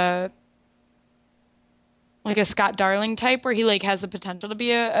like a Scott Darling type, where he like has the potential to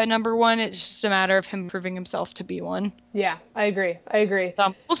be a number one. It's just a matter of him proving himself to be one. Yeah, I agree.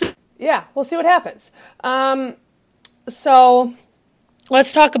 So we'll see. Yeah, we'll see what happens. So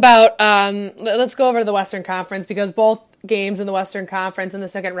let's talk about let's go over to the Western Conference because both games in the Western Conference in the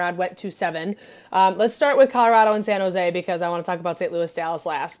second round went 2-7. Let's start with Colorado and San Jose because I want to talk about St. Louis, Dallas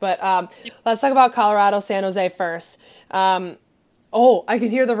last. But let's talk about Colorado, San Jose first. I can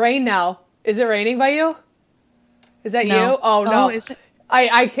hear the rain now. Is it raining by you? Is that you? Oh, no. Is it?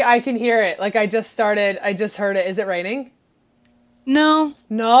 I can hear it. Like, I just heard it. Is it raining? No.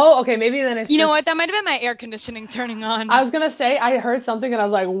 No? Okay, maybe then it's You know what? That might have been my air conditioning turning on. I was going to say, I heard something and I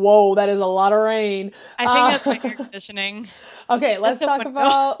was like, whoa, that is a lot of rain. I think that's my air conditioning. Okay, let's talk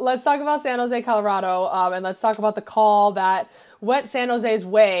about San Jose, Colorado, and let's talk about the call that went San Jose's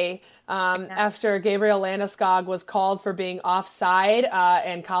way after Gabriel Landeskog was called for being offside,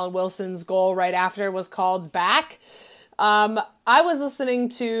 and Colin Wilson's goal right after was called back. I was listening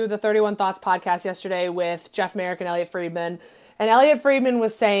to the 31 Thoughts podcast yesterday with Jeff Merrick and Elliot Friedman, and Elliot Friedman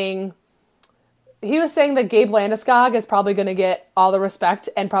was saying that Gabe Landeskog is probably going to get all the respect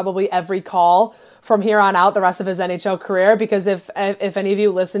and probably every call from here on out the rest of his NHL career, because if any of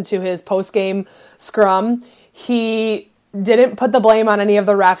you listened to his post-game scrum, he didn't put the blame on any of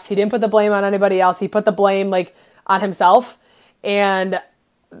the refs. He didn't put the blame on anybody else. He put the blame on himself. And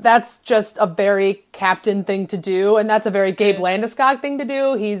that's just a very captain thing to do. And that's a very Gabe Landeskog thing to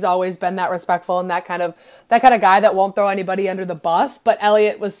do. He's always been that respectful and that kind of guy that won't throw anybody under the bus. But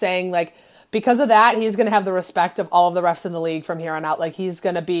Elliot was saying, because of that, he's going to have the respect of all of the refs in the league from here on out. He's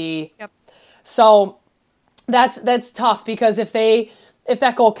going to be... Yep. So that's tough, because if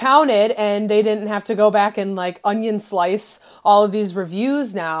that goal counted and they didn't have to go back and onion slice all of these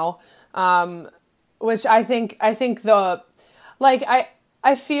reviews now, which I feel like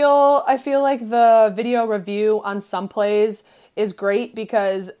the video review on some plays is great,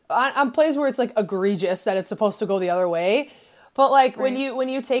 because on plays where it's egregious that it's supposed to go the other way, but when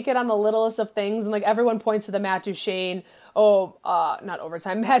you take it on the littlest of things, and everyone points to the Matt Duchene,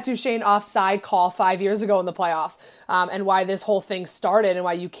 Matt Duchene offside call 5 years ago in the playoffs, and why this whole thing started, and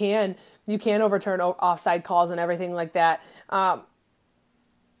why you can overturn offside calls and everything like that.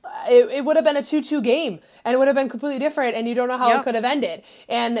 It would have been a 2-2 game, and it would have been completely different, and you don't know how it could have ended.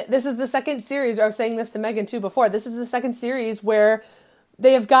 And this is the second series, I was saying this to Megan too before, this is the second series where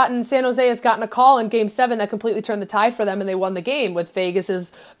San Jose has gotten a call in Game 7 that completely turned the tide for them, and they won the game with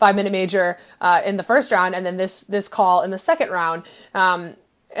Vegas's 5-minute major in the first round, and then this call in the second round. Not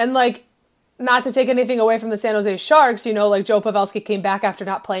to take anything away from the San Jose Sharks, Joe Pavelski came back after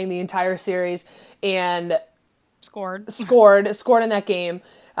not playing the entire series and scored in that game.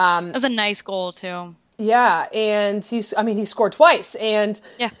 It was a nice goal too. Yeah, and he scored twice, and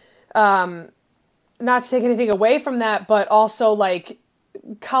not to take anything away from that, but also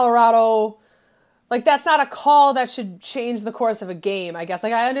Colorado, that's not a call that should change the course of a game, I guess.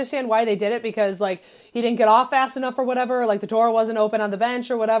 I understand why they did it, because he didn't get off fast enough or whatever, the door wasn't open on the bench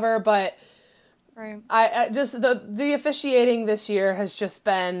or whatever, but right. I just the officiating this year has just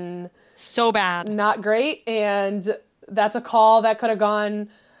been so bad, not great, and that's a call that could have gone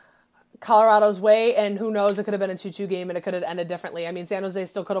Colorado's way, and who knows, it could have been a 2-2 game and it could have ended differently. I mean, San Jose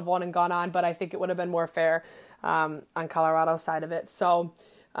still could have won and gone on, but I think it would have been more fair on Colorado's side of it. So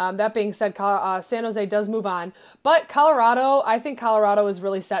that being said, San Jose does move on. But Colorado, I think Colorado is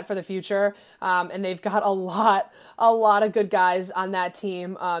really set for the future, and they've got a lot of good guys on that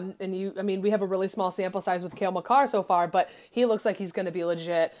team. We have a really small sample size with Cale Makar so far, but he looks like he's going to be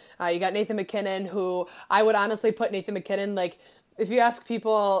legit. You got Nathan MacKinnon, who I would honestly put Nathan MacKinnon, like, if you ask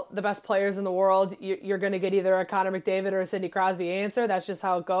people the best players in the world, you're going to get either a Connor McDavid or a Sidney Crosby answer. That's just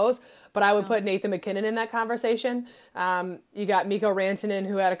how it goes. But I would put Nathan MacKinnon in that conversation. You got Mikko Rantanen,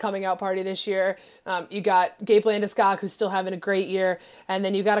 who had a coming out party this year. You got Gabe Landeskog, who's still having a great year. And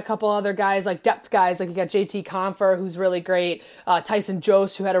then you got a couple other guys, like depth guys, like you got JT Compher, who's really great. Tyson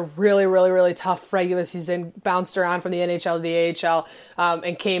Jost, who had a really, really, really tough regular season, bounced around from the NHL to the AHL,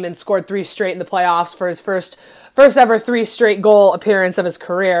 and came and scored 3 straight in the playoffs for his first ever 3 straight goal appearance of his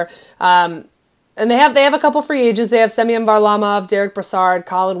career. And they have a couple free agents. They have Semyon Varlamov, Derek Brassard,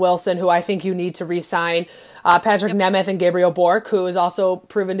 Colin Wilson, who I think you need to re-sign. Patrick Nemeth and Gabriel Bork, who is also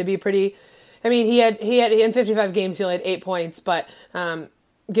proven to be pretty. I mean, he had in 55 games he only had 8 points, but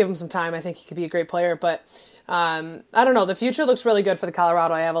give him some time. I think he could be a great player. But I don't know. The future looks really good for the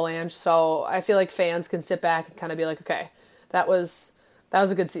Colorado Avalanche. So I feel like fans can sit back and kind of be like, okay, that was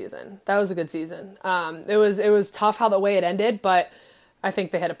a good season. It was tough how the way it ended, but I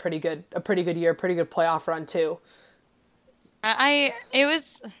think they had a pretty good year, pretty good playoff run too. I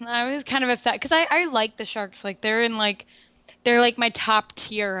was kind of upset because I like the Sharks. Like they're like my top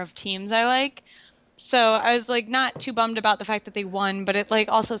tier of teams I like. So I was like not too bummed about the fact that they won, but it like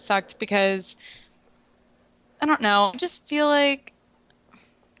also sucked because I don't know. I just feel like,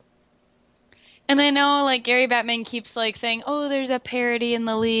 and I know like Gary Bettman keeps like saying, oh, there's a parity in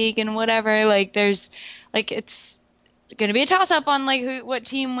the league and whatever. Like there's like it's going to be a toss-up on like what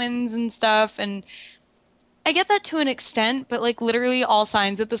team wins and stuff, and I get that to an extent, but like literally all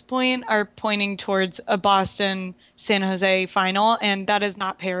signs at this point are pointing towards a Boston San Jose final, and that is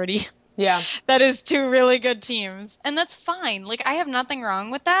not parity. Yeah, that is 2 really good teams, and that's fine. Like I have nothing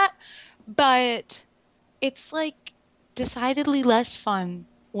wrong with that, but it's like decidedly less fun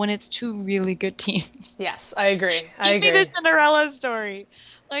when it's 2 really good teams. Yes, I agree. Give me the Cinderella story.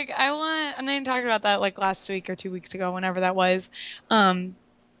 Like, and I talked about that, like, last week or 2 weeks ago, whenever that was.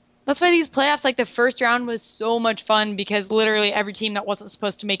 That's why these playoffs, like, the first round was so much fun, because literally every team that wasn't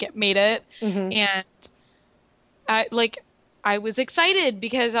supposed to make it, made it. Mm-hmm. And, I was excited,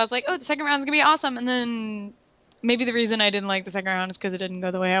 because I was like, oh, the second round's gonna be awesome. And then maybe the reason I didn't like the second round is because it didn't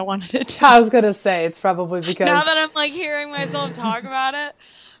go the way I wanted it to. I was gonna say, it's probably because... Now that I'm, like, hearing myself talk about it,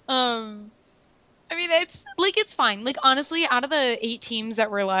 I mean, it's fine. Like, honestly, out of the 8 teams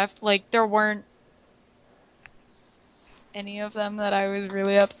that were left, like, there weren't any of them that I was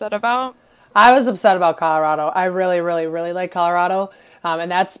really upset about. I was upset about Colorado. I really, really, really like Colorado.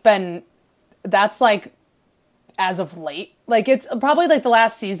 And that's like, as of late. Like, it's probably like the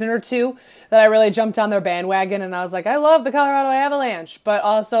last season or 2 that I really jumped on their bandwagon, and I was like, I love the Colorado Avalanche. But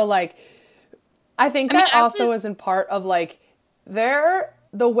also, like, I think that also is in part of, like,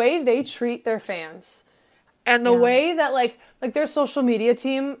 the way they treat their fans and the way that like their social media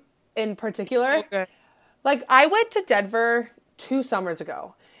team in particular, so like I went to Denver 2 summers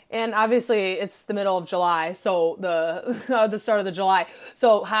ago, and obviously it's the middle of July. So the start of the July.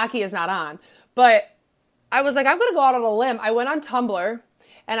 So hockey is not on, but I was like, I'm going to go out on a limb. I went on Tumblr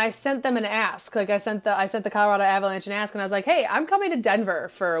and I sent them an ask. Like I sent the Colorado Avalanche an ask, and I was like, hey, I'm coming to Denver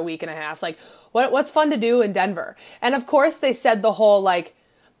for a week and a half. Like what's fun to do in Denver? And of course they said the whole, like,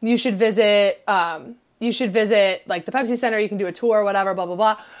 you should visit like the Pepsi Center, you can do a tour, whatever, blah, blah,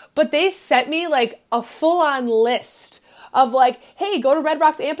 blah. But they sent me like a full-on list of like, hey, go to Red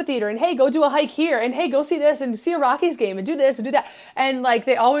Rocks Amphitheater, and hey, go do a hike here, and hey, go see this and see a Rockies game and do this and do that. And like,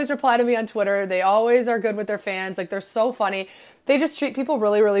 they always reply to me on Twitter. They always are good with their fans. Like, they're so funny. They just treat people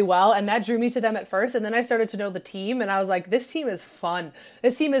really, really well. And that drew me to them at first. And then I started to know the team, and I was like, this team is fun.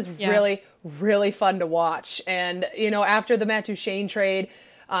 This team is really, really fun to watch. And, you know, after the Matt Duchene trade,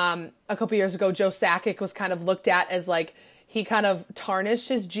 a couple years ago, Joe Sakic was kind of looked at as like, he kind of tarnished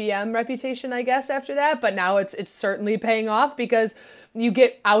his GM reputation, I guess, after that. But now it's certainly paying off, because you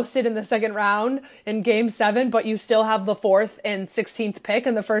get ousted in the second round in Game 7, but you still have the 4th and 16th pick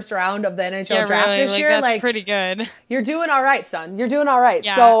in the first round of the NHL draft this year. That's like, pretty good. You're doing all right, son. You're doing all right.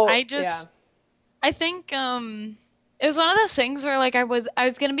 Yeah, so I think it was one of those things where like I was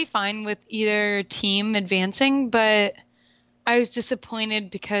gonna be fine with either team advancing, but I was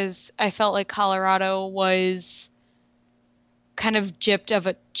disappointed because I felt like Colorado was kind of gypped of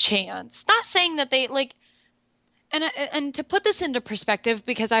a chance. Not saying that they, like, And to put this into perspective,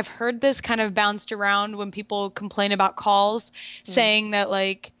 because I've heard this kind of bounced around when people complain about calls, saying that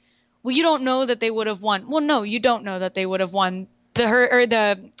like, well, you don't know that they would have won. Well, no, you don't know that they would have won.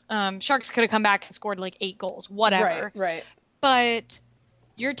 The Sharks could have come back and scored like 8 goals, whatever. Right. But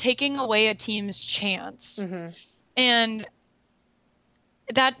you're taking away a team's chance, and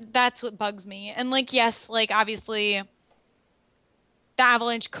that's what bugs me. And like, yes, like obviously, the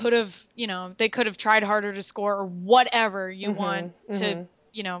Avalanche could have, they could have tried harder to score or whatever you want to,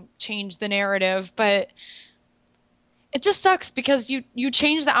 change the narrative. But it just sucks because you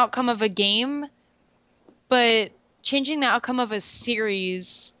change the outcome of a game, but changing the outcome of a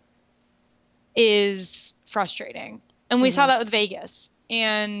series is frustrating. And we saw that with Vegas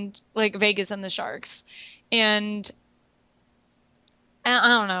and like Vegas and the Sharks. And I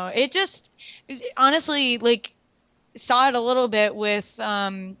don't know. It honestly, like, saw it a little bit with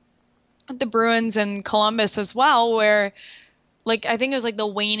the Bruins and Columbus as well, where like I think it was like the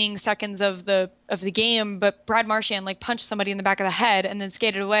waning seconds of the game, but Brad Marchand like punched somebody in the back of the head and then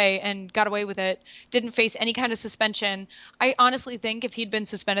skated away and got away with it. Didn't face any kind of suspension. I honestly think if he'd been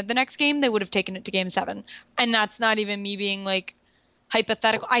suspended the next game, they would have taken it to Game 7. And that's not even me being like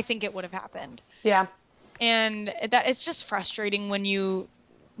hypothetical. I think it would have happened. Yeah. And that it's just frustrating when you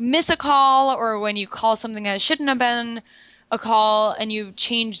miss a call or when you call something that shouldn't have been a call and you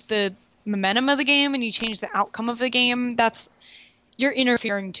change the momentum of the game and you change the outcome of the game. You're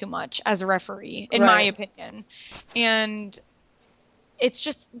interfering too much as a referee, in my opinion. And it's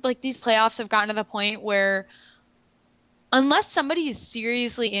just like these playoffs have gotten to the point where unless somebody is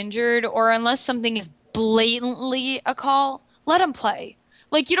seriously injured or unless something is blatantly a call, let them play.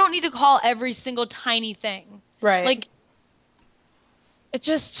 Like, you don't need to call every single tiny thing. Right. Like, it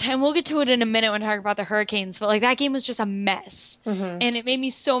just, and we'll get to it in a minute when we talk about the Hurricanes, but like that game was just a mess. And it made me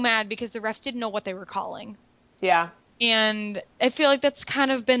so mad because the refs didn't know what they were calling. Yeah. And I feel like that's kind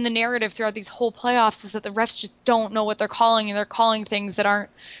of been the narrative throughout these whole playoffs, is that the refs just don't know what they're calling, and they're calling things that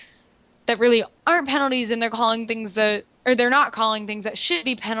really aren't penalties, and they're calling things they're not calling things that should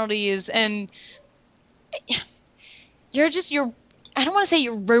be penalties. And you're I don't want to say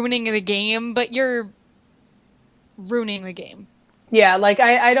you're ruining the game, but you're ruining the game. Yeah, like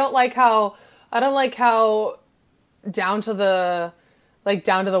I don't like how down to the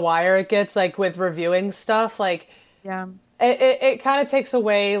wire it gets, like with reviewing stuff. Like, yeah, it kind of takes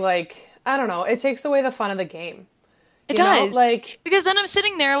away, like, I don't know, it takes away the fun of the game. It does, like, because then I'm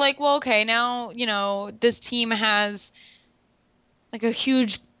sitting there like, well, okay, now this team has like a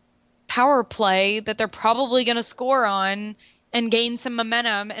huge power play that they're probably going to score on and gain some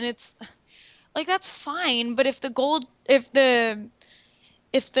momentum, and it's like, that's fine. But if the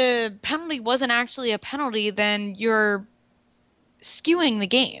penalty wasn't actually a penalty, then you're skewing the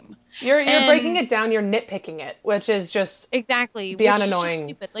game. You're breaking it down. You're nitpicking it, which is just exactly beyond annoying.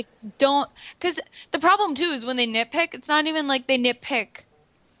 Just stupid. Like, because the problem too is when they nitpick, it's not even like they nitpick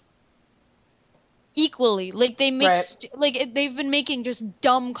equally. Like, they make they've been making just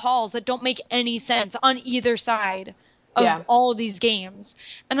dumb calls that don't make any sense on either side of all these games.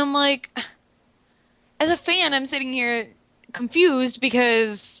 And I'm like, as a fan, I'm sitting here confused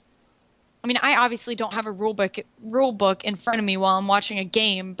because, I mean, I obviously don't have a rule book in front of me while I'm watching a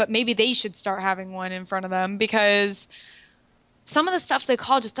game, but maybe they should start having one in front of them, because some of the stuff they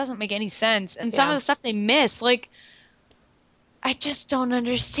call just doesn't make any sense. And some of the stuff they miss, like, I just don't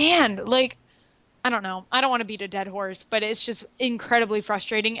understand. Like, I don't know. I don't want to beat a dead horse, but it's just incredibly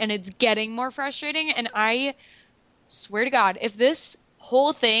frustrating, and it's getting more frustrating. And I swear to God, if this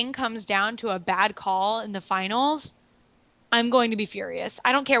whole thing comes down to a bad call in the finals, I'm going to be furious.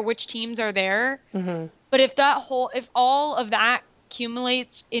 I don't care which teams are there, but if all of that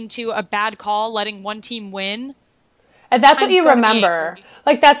accumulates into a bad call, letting one team win, and that's what you remember.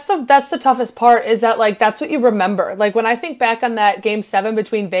 Like, that's the toughest part, is that, like, that's what you remember. Like, when I think back on that Game 7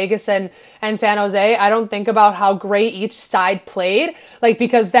 between Vegas and San Jose, I don't think about how great each side played, like,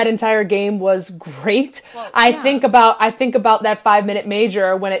 because that entire game was great. Well, I think about that 5-minute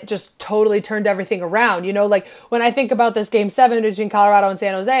major when it just totally turned everything around. Like, when I think about this Game 7 between Colorado and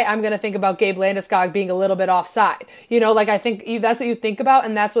San Jose, I'm going to think about Gabe Landeskog being a little bit offside. Like, I think that's what you think about,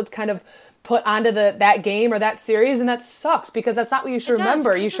 and that's what's kind of put onto that game or that series, and that sucks, because that's not what you should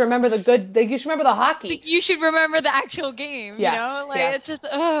remember. You should remember you should remember the hockey. You should remember the actual game. Yes, Like, it's just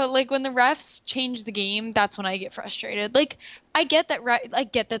like when the refs change the game, that's when I get frustrated. Like, I get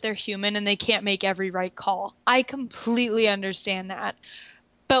that they're human and they can't make every right call. I completely understand that.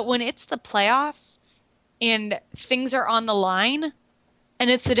 But when it's the playoffs and things are on the line, and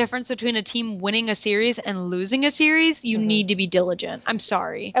it's the difference between a team winning a series and losing a series, you need to be diligent. I'm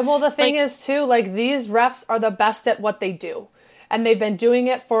sorry. And well, the thing is too, like, these refs are the best at what they do. And they've been doing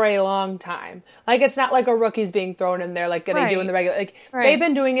it for a long time. Like, it's not like a rookie's being thrown in there like they do in the regular. Like, they've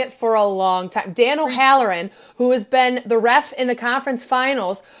been doing it for a long time. Dan O'Halloran, who has been the ref in the conference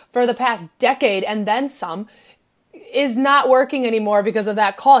finals for the past decade and then some, is not working anymore because of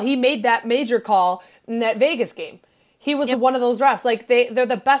that call. He made that major call in that Vegas game. He was one of those refs. Like, they're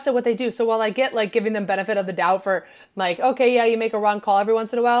the best at what they do. So while I get, like, giving them benefit of the doubt for, like, okay, yeah, you make a wrong call every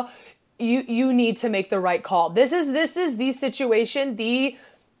once in a while, you need to make the right call. This is the situation, the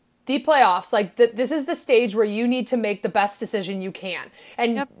playoffs. Like, this is the stage where you need to make the best decision you can.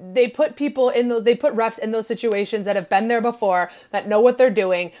 And they put they put refs in those situations that have been there before, that know what they're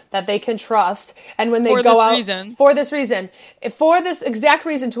doing, that they can trust. And when they go out for this exact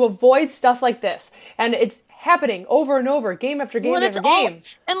reason, to avoid stuff like this. And it's happening over and over, game after game after game.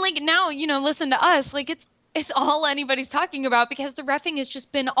 And like, now, listen to us, like, it's all anybody's talking about because the reffing has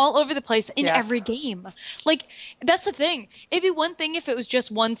just been all over the place in every game. Like, that's the thing. It'd be one thing if it was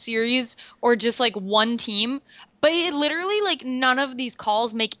just one series or just like one team, but it literally, like, none of these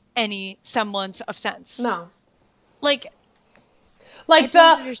calls make any semblance of sense. No. Like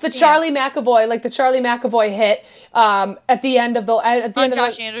the Charlie McAvoy hit at the end of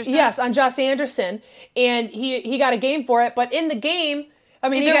Josh Anderson. Yes, on Josh Anderson, and he got a game for it, but in the game, I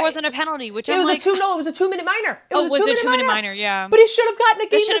mean, there wasn't a penalty, which it was a 2 minute minor. It was a 2 minute minor, yeah. But he should have gotten a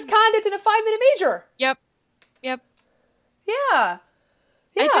game misconduct in a 5 minute major. Yep. Yeah.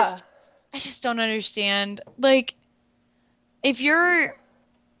 I just don't understand. Like, if you're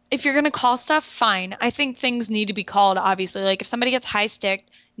gonna call stuff, fine. I think things need to be called, obviously. Like, if somebody gets high sticked,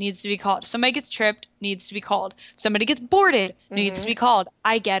 needs to be called. If somebody gets tripped, needs to be called. If somebody gets boarded, needs to be called.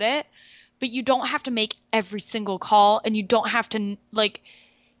 I get it. But you don't have to make every single call, and you don't have to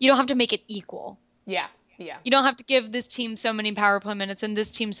make it equal. Yeah. You don't have to give this team so many power play minutes and this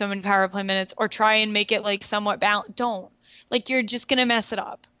team so many power play minutes, or try and make it like somewhat balanced. Don't. Like, you're just gonna mess it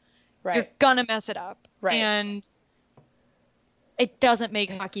up. Right. You're gonna mess it up. Right. And it doesn't make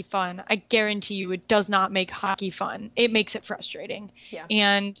hockey fun. I guarantee you, it does not make hockey fun. It makes it frustrating. Yeah.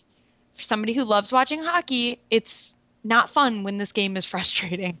 And for somebody who loves watching hockey, it's not fun when this game is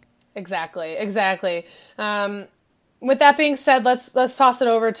frustrating. Exactly. With that being said, let's toss it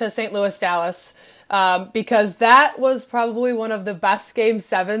over to St. Louis, Dallas, because that was probably one of the best Game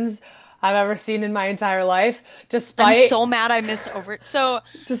 7s I've ever seen in my entire life. I'm so mad I missed over. So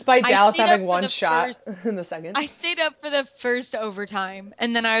despite Dallas having one shot in the second, I stayed up for the first overtime,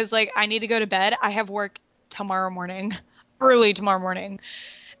 and then I was like, I need to go to bed. I have work early tomorrow morning.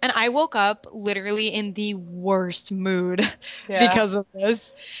 And I woke up literally in the worst mood because of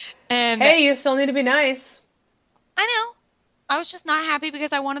this. And hey, you still need to be nice. I know. I was just not happy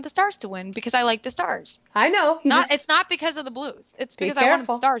because I wanted the Stars to win, because I like the Stars. I know. It's not because of the Blues. It's because I wanted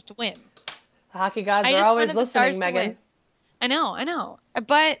the Stars to win. The hockey gods are always listening, Megan. I know.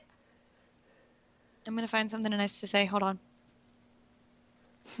 But I'm going to find something nice to say. Hold on.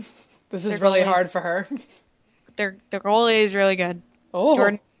 This is really hard for her. Their goalie is really good. Oh.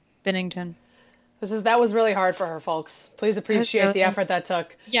 Jordan Binnington. That was really hard for her, folks. Please appreciate the effort that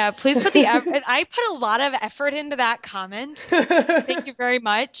took. Yeah, please put the effort. I put a lot of effort into that comment. Thank you very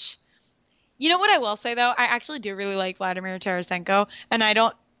much. You know what I will say, though? I actually do really like Vladimir Tarasenko, and I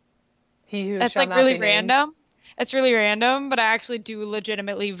don't... That's like really random. It's really random, but I actually do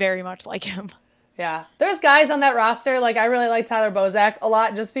legitimately very much like him. Yeah. There's guys on that roster, like, I really like Tyler Bozak a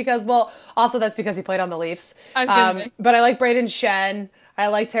lot, just because, well, also that's because he played on the Leafs. But I like Braden Shen. I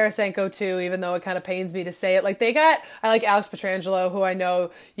like Tarasenko too, even though it kind of pains me to say it. Like, I like Alex Pietrangelo, who I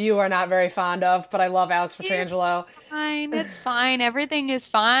know you are not very fond of, but I love Alex Pietrangelo. It's fine. Everything is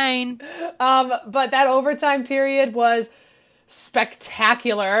fine. But that overtime period was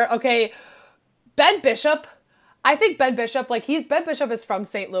spectacular. Okay, Ben Bishop. I think Ben Bishop, Ben Bishop is from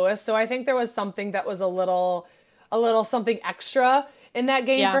St. Louis, so I think there was something that was a little something extra in that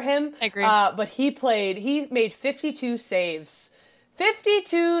game for him. I agree. But he made 52 saves.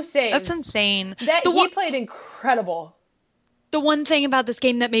 52 saves. That's insane. He played incredible. The one thing about this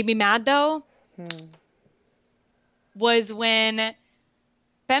game that made me mad, though, was when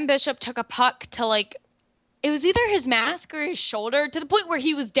Ben Bishop took a puck to, it was either his mask or his shoulder, to the point where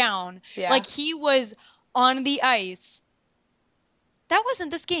he was down. Yeah. Like, he was on the ice. That wasn't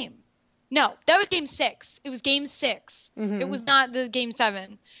this game. No, that was Game 6. It was Game 6. Mm-hmm. It was not the Game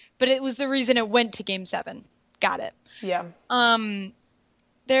 7. But it was the reason it went to Game 7. Got it. Yeah.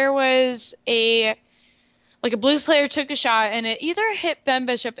 There was a Blues player took a shot, and it either hit Ben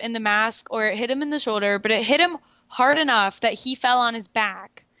Bishop in the mask or it hit him in the shoulder, but it hit him hard enough that he fell on his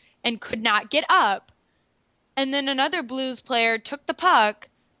back and could not get up. And then another Blues player took the puck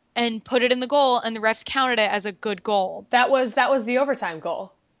and put it in the goal, and the refs counted it as a good goal. That was the overtime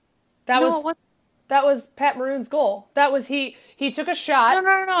goal. It wasn't. That was Pat Maroon's goal. That was he took a shot.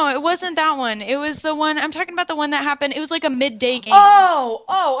 No. It wasn't that one. It was the one, I'm talking about the one that happened. It was like a midday game.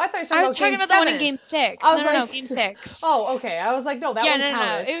 Oh, I thought you were talking about Game 7. I was talking about the one in Game 6. No, Game 6. Oh, okay. I was like, no, that one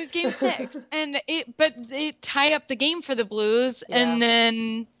counted. No. It was Game 6. But it tied up the game for the Blues, and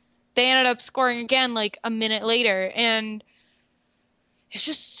then they ended up scoring again like a minute later. And it's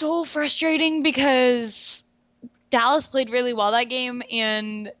just so frustrating because Dallas played really well that game,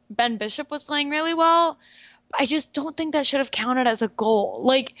 and Ben Bishop was playing really well. I just don't think that should have counted as a goal.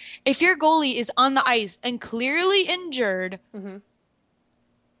 Like, if your goalie is on the ice and clearly injured,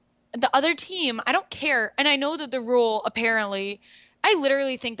 the other team, I don't care. And I know that the rule, apparently, I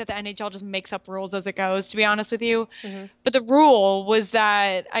literally think that the NHL just makes up rules as it goes, to be honest with you. But the rule was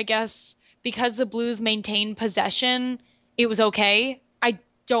that, I guess, because the Blues maintained possession, it was okay. I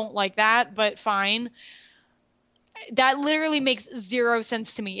don't like that, but fine. That literally makes zero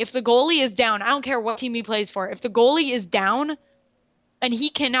sense to me. If the goalie is down, I don't care what team he plays for. If the goalie is down and he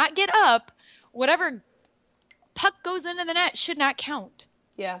cannot get up, whatever puck goes into the net should not count.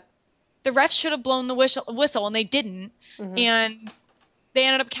 Yeah. The refs should have blown the whistle, and they didn't. And they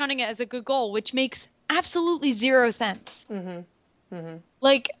ended up counting it as a good goal, which makes absolutely zero sense.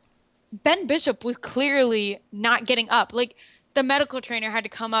 Like, Ben Bishop was clearly not getting up. Like, the medical trainer had to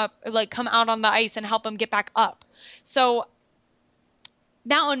come out on the ice and help him get back up. So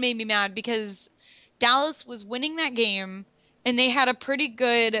that one made me mad because Dallas was winning that game, and they had a pretty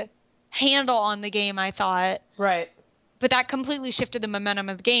good handle on the game, I thought. Right. But that completely shifted the momentum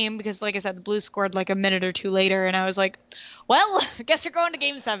of the game because, like I said, the Blues scored like a minute or two later, and I was like, well, I guess they're going to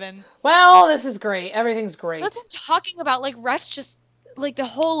Game 7. Well, this is great. Everything's great. That's what I'm talking about. Like, refs just, like, the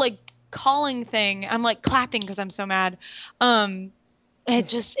whole, like, calling thing. I'm, like, clapping because I'm so mad.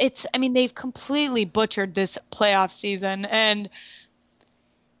 They've completely butchered this playoff season, and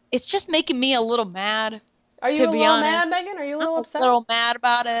it's just making me a little mad. Are you a little mad, Megan? Are you a little upset? I'm a little mad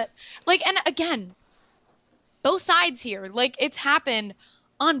about it. Like, and again, both sides here. Like, it's happened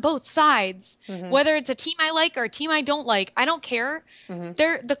on both sides. Whether it's a team I like or a team I don't like, I don't care.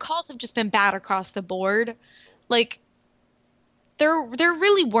 The calls have just been bad across the board. Like, there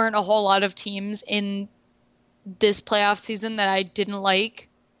really weren't a whole lot of teams in this playoff season that I didn't like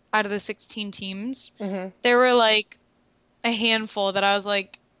out of the 16 teams. There were like a handful that I was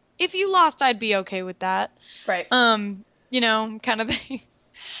like, if you lost, I'd be okay with that. Right. Kind of thing.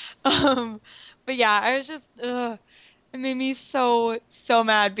 But yeah, I was just, it made me so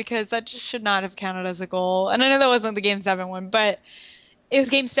mad because that just should not have counted as a goal. And I know that wasn't the Game 7 one, but it was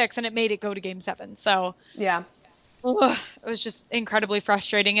Game 6 and it made it go to Game 7. So yeah, it was just incredibly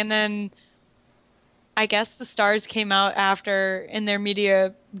frustrating. And then I guess the Stars came out after in their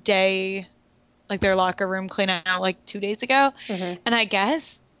media day, like their locker room clean out like 2 days ago. And I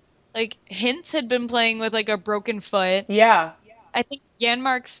guess like Hintz had been playing with like a broken foot. Yeah. I think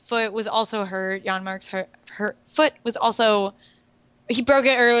Janmark's foot was also hurt. Janmark's foot was also, he broke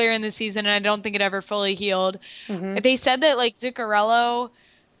it earlier in the season, and I don't think it ever fully healed. They said that like Zuccarello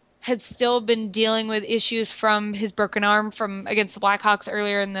had still been dealing with issues from his broken arm from against the Blackhawks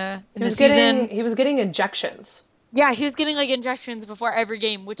earlier in the season. He was getting injections. Yeah, he was getting like injections before every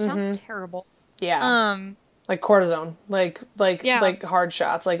game, which sounds terrible. Yeah. Like cortisone, like hard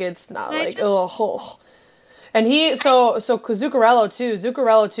shots. Like it's not like ugh. And Zuccarello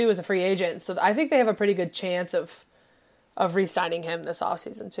too is a free agent, so I think they have a pretty good chance of re-signing him this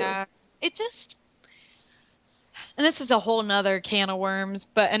offseason too. Yeah, it just, and this is a whole nother can of worms,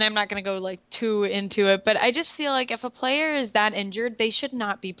 and I'm not going to go like too into it, but I just feel like if a player is that injured, they should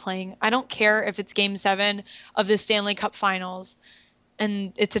not be playing. I don't care if it's Game 7 of the Stanley Cup Finals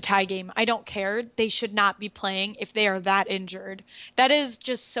and it's a tie game. I don't care. They should not be playing if they are that injured. That is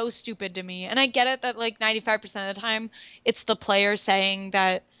just so stupid to me. And I get it that like 95% of the time it's the player saying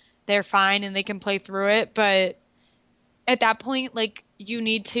that they're fine and they can play through it. But at that point, like, you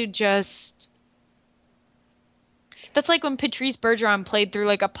need to just... That's like when Patrice Bergeron played through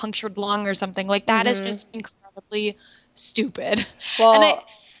like a punctured lung or something. Like, that is just incredibly stupid. Well, and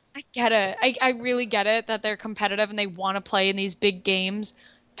I get it. I really get it that they're competitive and they want to play in these big games.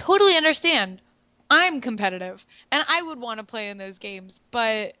 Totally understand. I'm competitive and I would want to play in those games,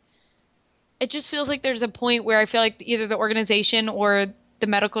 but it just feels like there's a point where I feel like either the organization or the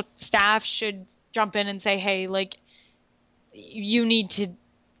medical staff should jump in and say, hey, like, you need to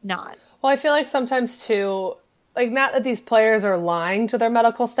not. Well, I feel like sometimes too, like, not that these players are lying to their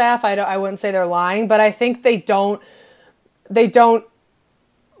medical staff. I wouldn't say they're lying, but I think they don't,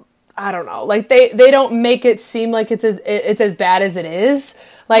 I don't know. Like, they don't make it seem like it's as bad as it is.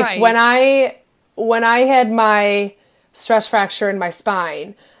 Like, right. when I had my stress fracture in my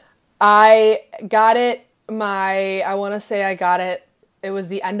spine, I got it, I want to say I got it, it was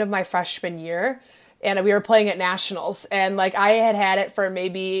the end of my freshman year, and we were playing at nationals, and like I had it for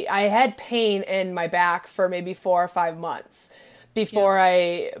I had pain in my back for maybe 4 or 5 months before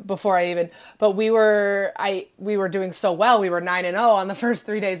I even, but we were doing so well. We were 9-0 on the first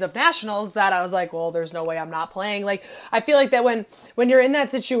 3 days of nationals that I was like, well, there's no way I'm not playing. Like, I feel like that when you're in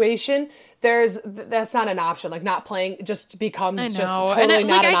that situation, that's not an option. Like, not playing just becomes just totally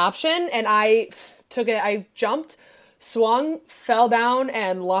not an option. And I took it, I jumped, swung, fell down,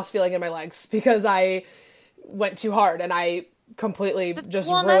 and lost feeling in my legs because I went too hard and I completely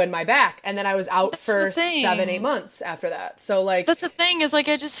ruined my back. And then I was out for 7-8 months after that. So, like, that's the thing, is like,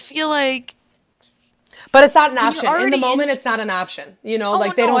 I just feel like, but it's not an option in the moment. It's not an option, you know,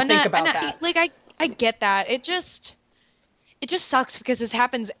 they don't think about that. Like, I get that. It just sucks because this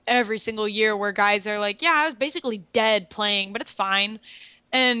happens every single year where guys are like, yeah, I was basically dead playing, but it's fine.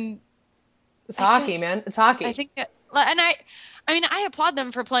 And it's hockey, man. It's hockey. I think that, and I mean, I applaud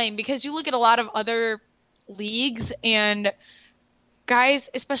them for playing, because you look at a lot of other leagues and guys,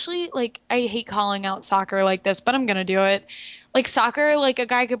 especially, like, I hate calling out soccer like this, but I'm going to do it. Like, soccer, like, a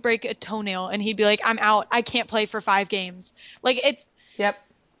guy could break a toenail and he'd be like, I'm out. I can't play for 5 games. Like, it's... Yep.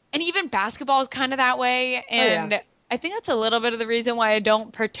 And even basketball is kind of that way. And I think that's a little bit of the reason why I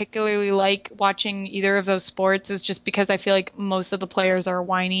don't particularly like watching either of those sports, is just because I feel like most of the players are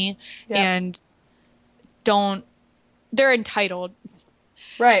whiny and they're entitled.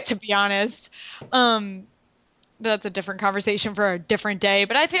 Right. To be honest. That's a different conversation for a different day.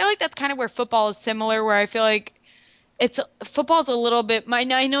 But I feel like that's kind of where football is similar, where I feel like football's a little bit, I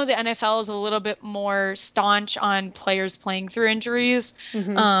know the NFL is a little bit more staunch on players playing through injuries.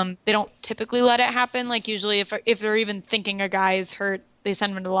 Mm-hmm. They don't typically let it happen. Like, usually if they're even thinking a guy is hurt, they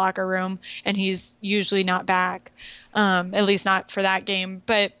send him to the locker room and he's usually not back. At least not for that game.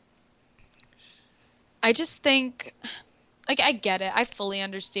 But I just think, like, I get it. I fully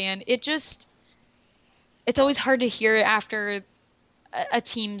understand. It's always hard to hear after a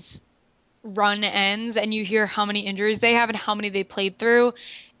team's run ends and you hear how many injuries they have and how many they played through.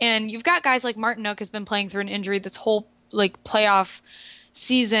 And you've got guys like Martin Nook has been playing through an injury this whole, like, playoff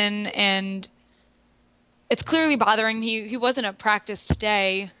season, and it's clearly bothering him. He wasn't at practice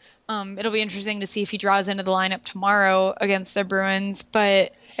today. It'll be interesting to see if he draws into the lineup tomorrow against the Bruins,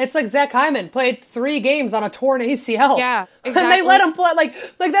 but... It's like Zach Hyman played 3 games on a torn ACL. Yeah, exactly. And they let him play, like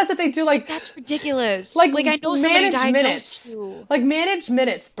that's what they do, like... That's ridiculous. Like I know manage minutes. Like, manage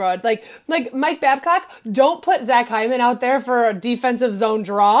minutes, bro. Like Mike Babcock, don't put Zach Hyman out there for a defensive zone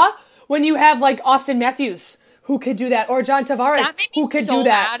draw when you have, like, Austin Matthews, who could do that, or John Tavares, who could do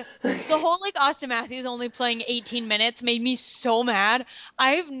that. The whole, like, Austin Matthews only playing 18 minutes made me so mad.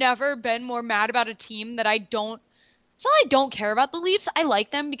 I've never been more mad about a team that it's not I don't care about the Leafs. I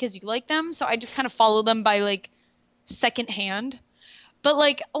like them because you like them, so I just kind of follow them by, like, second hand. But,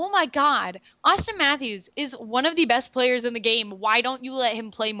 like, oh my God, Austin Matthews is one of the best players in the game. Why don't you let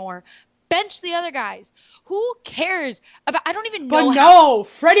him play more? Bench the other guys. Who cares about? I don't even know. But no,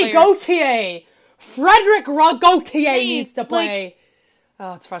 Freddie Gauthier. Frederic Gauthier needs to play. Like,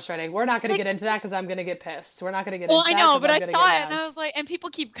 oh, it's frustrating. We're not going to get into that because I'm going to get pissed. We're not going to get into that. Well, I know, but I saw it and I was like, and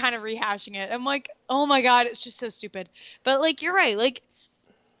people keep kind of rehashing it. I'm like, oh my God, it's just so stupid. But, like, you're right. Like,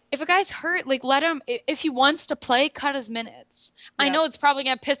 if a guy's hurt, like, let him, if he wants to play, cut his minutes. Yeah. I know it's probably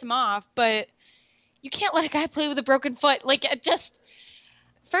going to piss him off, but you can't let a guy play with a broken foot. Like, it just,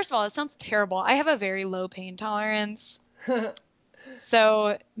 first of all, it sounds terrible. I have a very low pain tolerance.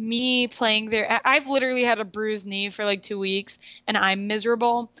 So me playing there, I've literally had a bruised knee for like 2 weeks and I'm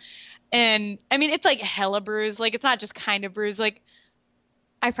miserable. And I mean, it's like hella bruised. Like, it's not just kind of bruised. Like,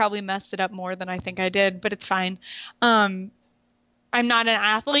 I probably messed it up more than I think I did, but it's fine. I'm not an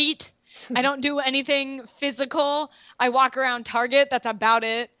athlete. I don't do anything physical. I walk around Target. That's about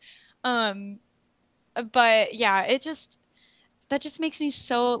it. But yeah, that just makes me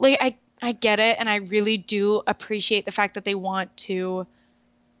so, like, I get it, and I really do appreciate the fact that they want to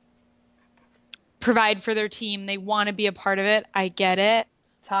provide for their team. They want to be a part of it. I get it.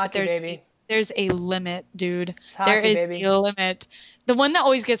 It's hockey, baby. There's a limit, dude. It's hockey, baby. A limit. The one that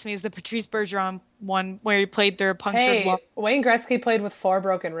always gets me is the Patrice Bergeron one where he played through a punctured lung. Wayne Gretzky played with 4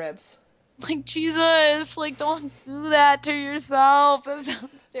 broken ribs. Like, Jesus, like, don't do that to yourself. That sounds terrible.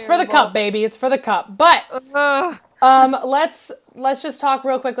 It's for the cup, baby. It's for the cup. But Let's just talk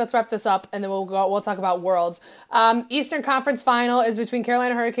real quick. Let's wrap this up, and then we'll talk about Worlds. Eastern Conference Final is between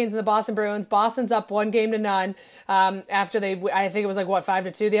Carolina Hurricanes and the Boston Bruins. Boston's up 1-0. After I think it was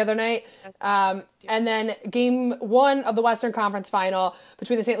 5-2 the other night. And then game 1 of the Western Conference Final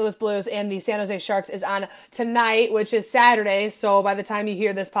between the St. Louis Blues and the San Jose Sharks is on tonight, which is Saturday. So by the time you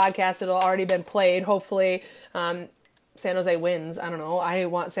hear this podcast, it'll already been played. Hopefully, San Jose wins. I don't know. I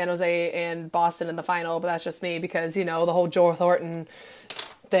want San Jose and Boston in the final, but that's just me because, the whole Joe Thornton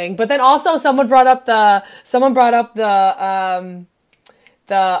thing. But then also someone brought up the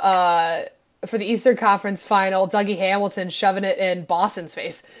for the Eastern Conference Final, Dougie Hamilton shoving it in Boston's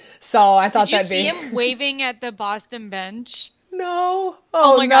face. So I thought that'd be... Did you see him waving at the Boston bench? No.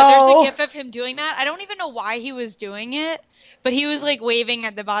 Oh my God, there's a gif of him doing that. I don't even know why he was doing it, but he was waving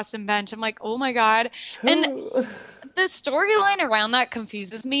at the Boston bench. I'm like, oh my God. And the storyline around that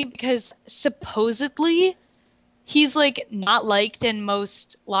confuses me because supposedly he's not liked in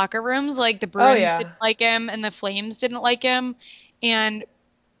most locker rooms. The Bruins didn't like him and the Flames didn't like him. And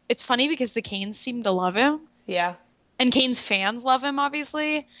it's funny because the Canes seem to love him. Yeah. And Canes fans love him,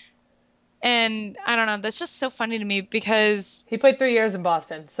 obviously. And I don't know, that's just so funny to me because... He played 3 years in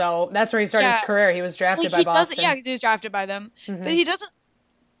Boston, so that's where he started his career. He was drafted by Boston. Because he was drafted by them. Mm-hmm. But he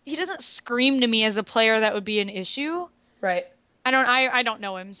doesn't scream to me as a player that would be an issue. Right. I don't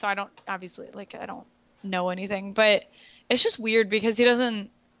know him, so I don't, obviously, I don't know anything. But it's just weird because he doesn't,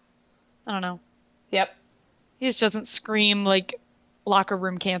 I don't know. Yep. He just doesn't scream locker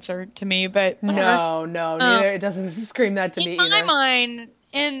room cancer to me, but whatever. No, neither. It doesn't scream that to me either. In my mind,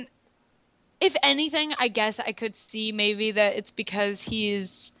 and if anything, I guess I could see maybe that it's because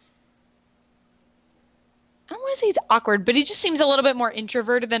he's, I don't want to say he's awkward, but he just seems a little bit more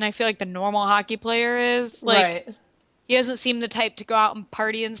introverted than I feel like the normal hockey player is. Right. He doesn't seem the type to go out and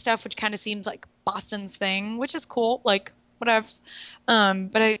party and stuff, which kind of seems like Boston's thing, which is cool, whatever.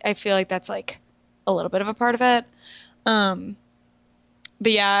 But I feel like that's a little bit of a part of it.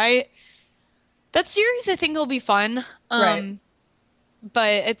 But yeah, that series I think will be fun. Right. But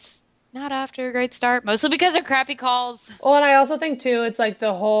it's not after a great start, mostly because of crappy calls. Well, and I also think too, it's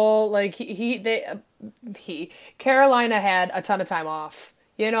the whole Carolina had a ton of time off.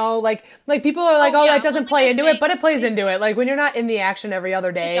 People are that doesn't play into it, but it plays into it. When you're not in the action every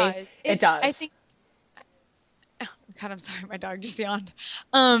other day, it does. I think. Oh God, I'm sorry, my dog just yawned.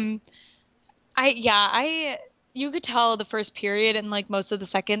 You could tell the first period and most of the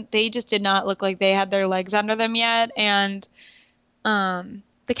second, they just did not look like they had their legs under them yet, and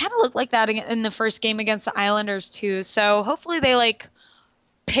they kind of looked like that in the first game against the Islanders too. So hopefully they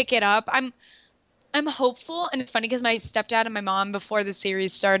pick it up. I'm hopeful, and it's funny because my stepdad and my mom before the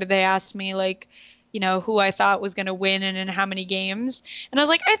series started, they asked me who I thought was going to win and in how many games, and I was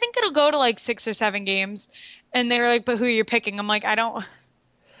like, I think it'll go to 6 or 7 games, and they were like, but who are you picking? I'm like, I don't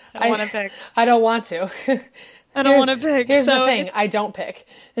want to pick. I don't want to. I don't want to pick. Here's the thing. I don't pick.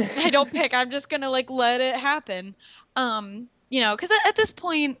 I don't pick. I'm just going to let it happen. Because at this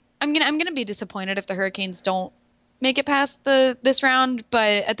point, I'm gonna be disappointed if the Hurricanes don't make it past this round.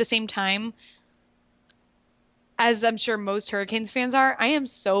 But at the same time, as I'm sure most Hurricanes fans are, I am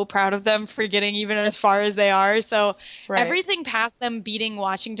so proud of them for getting even as far as they are. So everything past them beating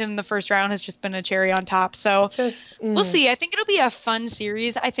Washington in the first round has just been a cherry on top. So we'll see. I think it'll be a fun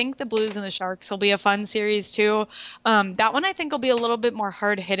series. I think the Blues and the Sharks will be a fun series too. That one I think will be a little bit more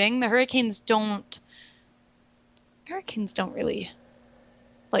hard hitting. The Hurricanes don't really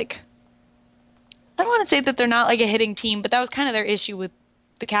I don't want to say that they're not a hitting team, but that was kind of their issue with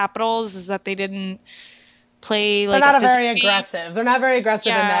the Capitals, is that they didn't play they're not very aggressive. They're not very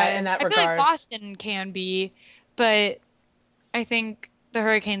aggressive in that regard. I feel like Boston can be, but I think the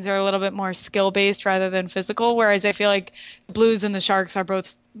Hurricanes are a little bit more skill based rather than physical, whereas I feel like Blues and the Sharks are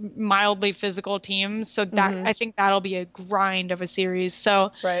both mildly physical teams, so that I think that'll be a grind of a series.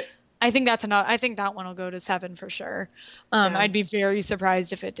 So I think that's enough. I think that one will go to 7 for sure. I'd be very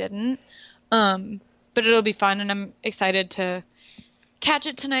surprised if it didn't. But it'll be fun, and I'm excited to catch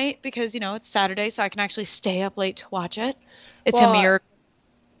it tonight because, it's Saturday, so I can actually stay up late to watch it. It's a miracle.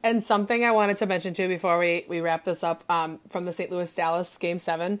 And something I wanted to mention too before we wrap this up, from the St. Louis Dallas Game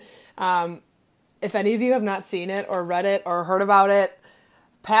 7. If any of you have not seen it or read it or heard about it,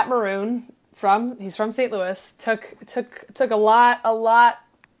 Pat Maroon he's from St. Louis, took a lot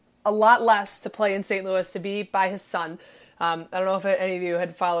less to play in St. Louis to be by his son. I don't know if any of you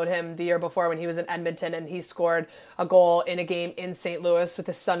had followed him the year before when he was in Edmonton and he scored a goal in a game in St. Louis with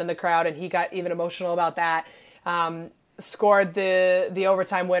his son in the crowd, and he got even emotional about that. scored the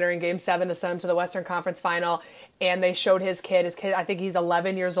overtime winner in Game 7 to send him to the Western Conference Final. And they showed his kid, I think he's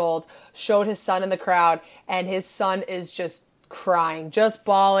 11 years old, showed his son in the crowd, and his son is just crying, just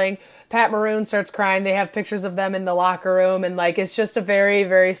bawling. Pat Maroon starts crying. They have pictures of them in the locker room, and like it's just a very,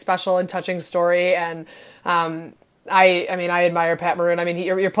 very special and touching story. And I admire Pat Maroon. I mean,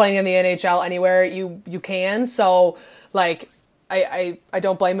 you're playing in the NHL anywhere you can, so like I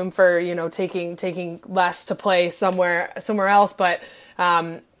don't blame him for, you know, taking less to play somewhere else, but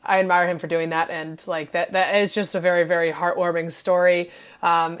I admire him for doing that, and like that is just a very, very heartwarming story,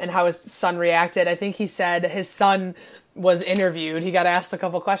 and how his son reacted. I think he said his son was interviewed. He got asked a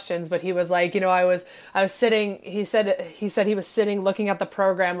couple questions, but he was like, you know, I was sitting, he said he was sitting looking at the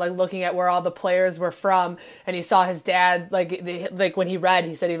program, like looking at where all the players were from, and he saw his dad, like when he read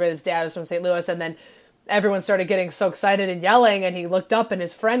his dad was from St. Louis, and then everyone started getting so excited and yelling, and he looked up and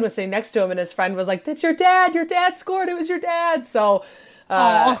his friend was sitting next to him, and his friend was like, "That's your dad scored, it was your dad." So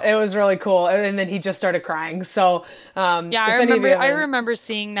it was really cool, and then he just started crying. So I remember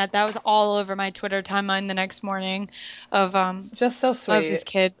seeing that. That was all over my Twitter timeline the next morning of just so sweet of this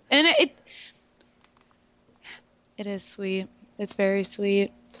kid, and it is sweet. It's very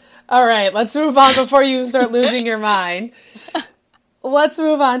sweet. All right, let's move on before you start losing your mind. Let's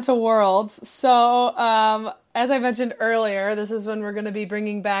move on to Worlds. So, as I mentioned earlier, this is when we're going to be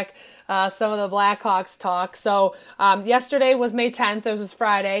bringing back some of the Blackhawks talk. So, yesterday was May 10th. It was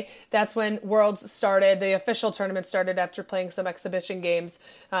Friday. That's when Worlds started. The official tournament started after playing some exhibition games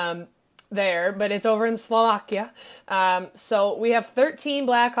there, but it's over in Slovakia. So we have 13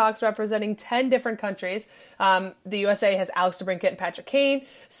 Blackhawks representing 10 different countries. The USA has Alex DeBrincat and Patrick Kane.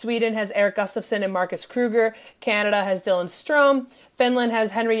 Sweden has Eric Gustafsson and Marcus Kruger. Canada has Dylan Strome. Finland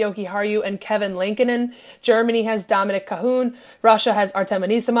has Henri Jokiharju and Kevin Lankinen. Germany has Dominic Cahoon. Russia has Artem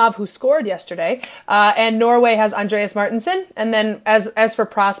Anisimov, who scored yesterday. And Norway has Andreas Martinsen. And then as for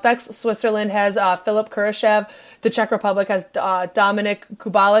prospects, Switzerland has Filip Kurashev. The Czech Republic has Dominik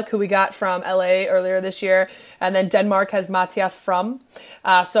Kubalik, who we got from LA earlier this year. And then Denmark has Matthias Frum.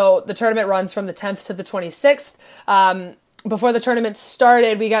 So the tournament runs from the 10th to the 26th. Before the tournament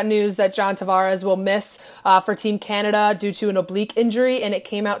started, we got news that John Tavares will miss for Team Canada due to an oblique injury, and it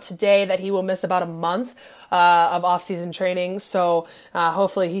came out today that he will miss about a month of off-season training, so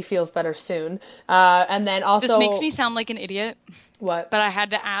hopefully he feels better soon. And then also... This makes me sound like an idiot. What? But I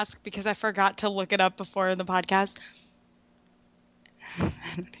had to ask because I forgot to look it up before the podcast. I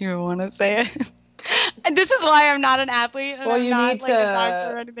don't even want to say it. And this is why I'm not an athlete. And well, I'm you not, need like, to... a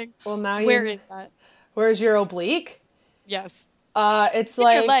doctor or anything. Well, now Where is that? Where's your oblique? Yes. It's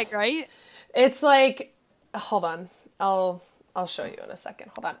like your leg, right? It's like, hold on. I'll show you in a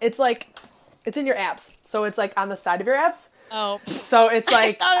second. Hold on. It's like, it's in your abs. So it's like on the side of your abs. Oh. So it's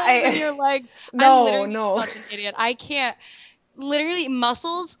like I thought it was in your legs. No, I'm literally such an idiot. I can't. Literally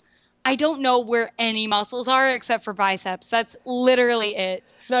muscles. I don't know where any muscles are except for biceps. That's literally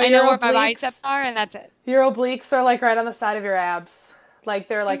it. No, I know where my biceps are, and that's it. Your obliques are like right on the side of your abs. Like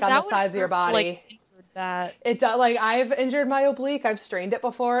they're like on the sides of your body. Like, that it does. Like I've injured my oblique. I've strained it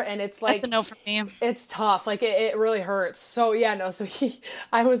before, and it's like that's a no for me. It's tough. Like it really hurts. So yeah, no. So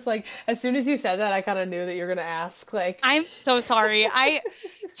I was like, as soon as you said that, I kind of knew that you're gonna ask. Like, I'm so sorry.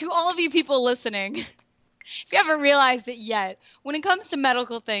 To all of you people listening, if you haven't realized it yet, when it comes to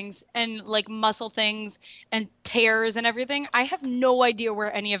medical things and like muscle things and tears and everything, I have no idea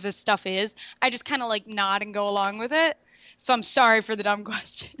where any of this stuff is. I just kind of like nod and go along with it. So I'm sorry for the dumb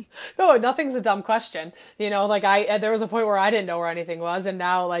question. No, nothing's a dumb question. You know, like there was a point where I didn't know where anything was, and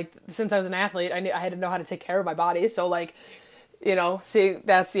now like since I was an athlete, I had to know how to take care of my body. So like, you know, see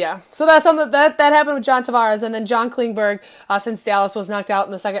that's yeah. So that's on that happened with John Tavares, and then John Klingberg, since Dallas was knocked out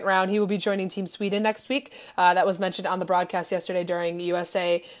in the second round, he will be joining Team Sweden next week. That was mentioned on the broadcast yesterday during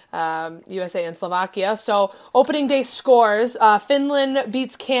USA and Slovakia. So opening day scores: Finland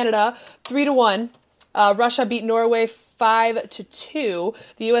beats Canada 3-1. Russia beat Norway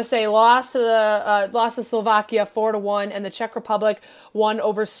 5-2. The USA lost to Slovakia 4-1, and the Czech Republic won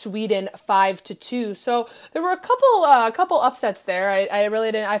over Sweden 5-2. So there were a couple upsets there. I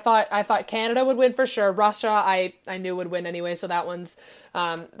really didn't. I thought Canada would win for sure. Russia I knew would win anyway, so that one's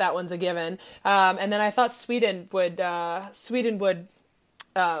a given. And then I thought Sweden would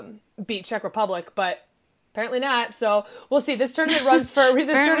beat Czech Republic, but apparently not. So we'll see. This tournament runs for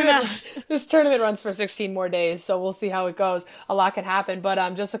this tournament runs for 16 more days. So we'll see how it goes. A lot can happen.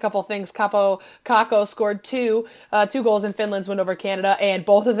 But just a couple things. Kakko scored two goals in Finland's win over Canada, and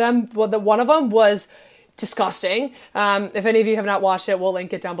both of them. Well, one of them was disgusting. If any of you have not watched it, we'll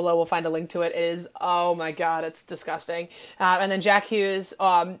link it down below. We'll find a link to it. It is, oh my God, it's disgusting. And then Jack Hughes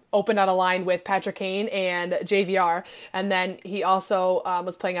opened on a line with Patrick Kane and JVR. And then he also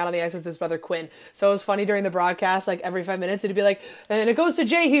was playing out on the ice with his brother Quinn. So it was funny during the broadcast, like every 5 minutes, it'd be like, and it goes to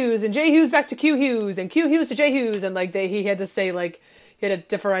Jay Hughes, and Jay Hughes back to Q Hughes, and Q Hughes to Jay Hughes. And like he had to say like, he had to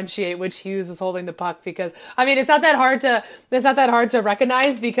differentiate which Hughes was holding the puck because, I mean, it's not that hard to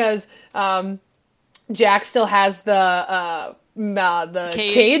recognize because, Jack still has the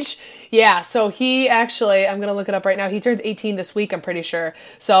cage. Yeah, so he actually, I'm gonna look it up right now. He turns 18 this week, I'm pretty sure.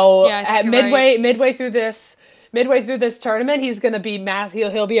 So at midway through this tournament, he's gonna be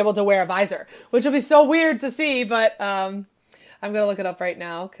he'll be able to wear a visor, which will be so weird to see. But I'm gonna look it up right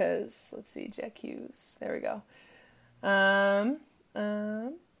now because let's see, Jack Hughes. There we go.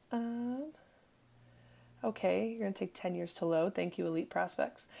 Okay, you're gonna take 10 years to load. Thank you, Elite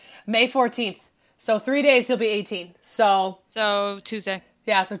Prospects. May 14th. So 3 days he'll be 18. So Tuesday.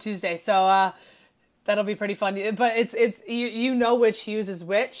 Yeah, so Tuesday. So that'll be pretty fun. But it's you know which Hughes is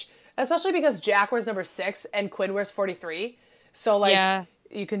which, especially because Jack wears number 6 and Quinn wears 43. So like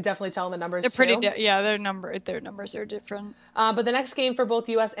you can definitely tell in the numbers. They're pretty their numbers are different. But the next game for both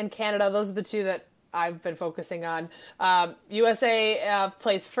US and Canada, those are the two that I've been focusing on. USA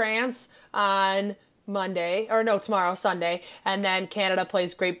plays France on tomorrow, Sunday, and then Canada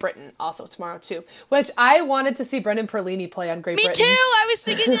plays Great Britain also tomorrow too, which I wanted to see Brendan Perlini play on Great Britain. Me too! I was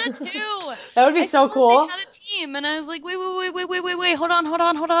thinking that too! That would be so cool. They had a team, and I was like, wait, hold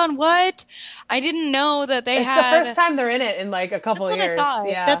on, what? I didn't know that they had... It's the first time they're in it in like a couple of years.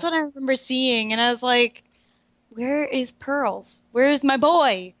 Yeah. That's what I remember seeing, and I was like, where is Pearls? Where is my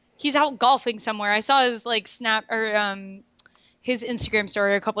boy? He's out golfing somewhere. I saw his like snap or his Instagram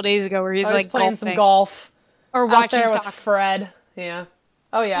story a couple days ago where he's like playing golfing. some golf or watching out there soccer. with Fred. Yeah.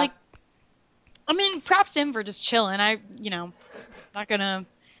 Oh yeah. Like, I mean, props to him for just chilling. Not gonna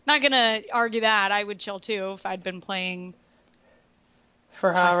argue that. I would chill too if I'd been playing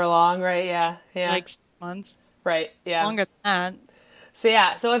for however long, right? Yeah. Like 6 months. Right. Yeah. Longer than that. So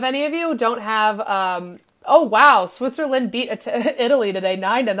yeah. So if any of you don't have oh wow, Switzerland beat Italy today,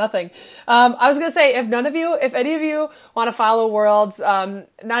 9-0. I was gonna say, if any of you want to follow Worlds,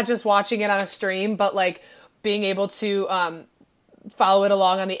 not just watching it on a stream, but like being able to follow it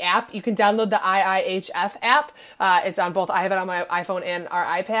along on the app, you can download the IIHF app. It's on both. I have it on my iPhone and our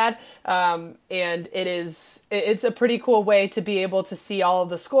iPad, and it's a pretty cool way to be able to see all of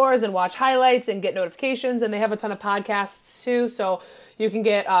the scores and watch highlights and get notifications. And they have a ton of podcasts too, so you can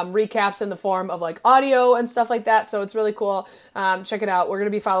get recaps in the form of like audio and stuff like that. So it's really cool. Check it out. We're going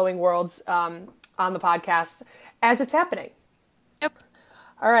to be following Worlds on the podcast as it's happening. Yep.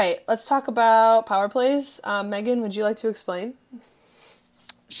 All right. Let's talk about power plays. Megan, would you like to explain?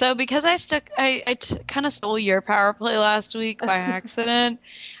 So because I kind of stole your power play last week by accident,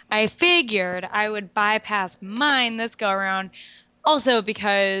 I figured I would bypass mine this go around. Also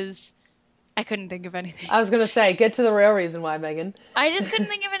because I couldn't think of anything. I was going to say, get to the real reason why, Megan. I just couldn't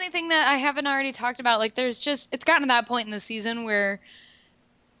think of anything that I haven't already talked about. Like, it's gotten to that point in the season where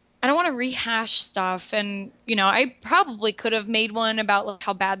I don't want to rehash stuff. And, I probably could have made one about like,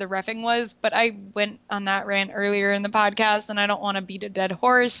 how bad the reffing was, but I went on that rant earlier in the podcast, and I don't want to beat a dead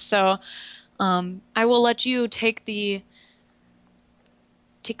horse. So I will let you take the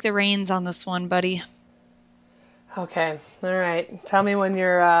reins on this one, buddy. Okay. All right. Tell me when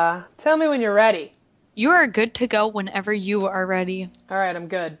you're ready. You are good to go whenever you are ready. All right. I'm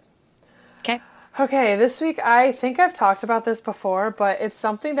good. Okay. This week, I think I've talked about this before, but it's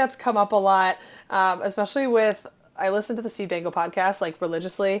something that's come up a lot, especially I listen to the Steve Dangle podcast, like,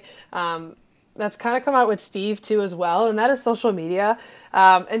 religiously. That's kind of come out with Steve, too, as well, and that is social media,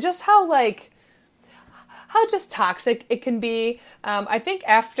 and just how just toxic it can be. I think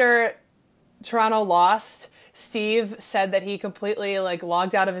after Toronto lost, Steve said that he completely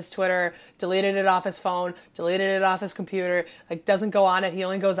logged out of his Twitter, deleted it off his phone, deleted it off his computer, doesn't go on it. He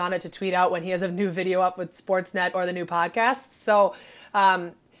only goes on it to tweet out when he has a new video up with Sportsnet or the new podcast. So,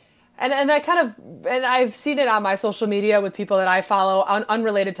 and that and I've seen it on my social media with people that I follow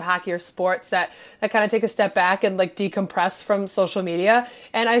unrelated to hockey or sports that kind of take a step back and decompress from social media.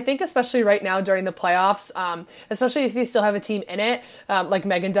 And I think especially right now during the playoffs, especially if you still have a team in it, like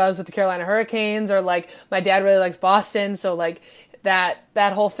Megan does with the Carolina Hurricanes, or my dad really likes Boston. So that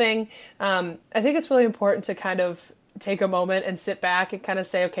whole thing, I think it's really important to kind of take a moment and sit back and kind of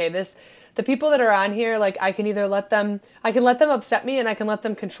say, okay, the people that are on here, like I can let them upset me, and I can let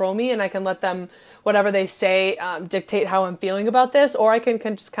them control me, and I can let them, whatever they say, dictate how I'm feeling about this, or I can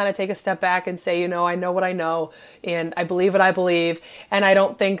just kind of take a step back and say, I know what I know, and I believe what I believe, and I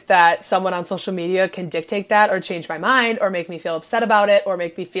don't think that someone on social media can dictate that or change my mind or make me feel upset about it or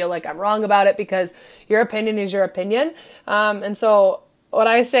make me feel like I'm wrong about it, because your opinion is your opinion. And so what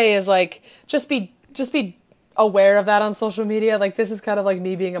I say is like, just be aware of that on social media. Like, this is kind of like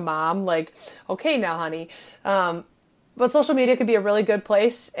me being a mom, like, okay, now honey. But social media could be a really good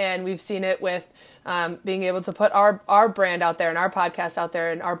place. And we've seen it with, being able to put our brand out there and our podcast out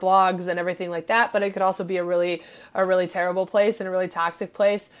there and our blogs and everything like that. But it could also be a really terrible place and a really toxic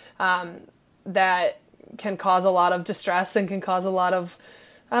place, that can cause a lot of distress and can cause a lot of,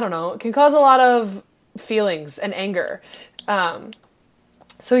 feelings and anger.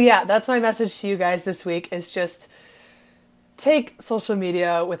 So yeah, that's my message to you guys this week, is just take social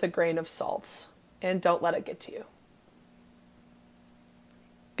media with a grain of salt and don't let it get to you.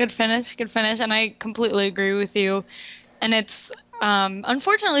 Good finish. And I completely agree with you. And it's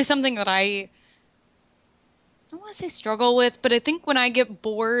unfortunately something that I don't want to say struggle with, but I think when I get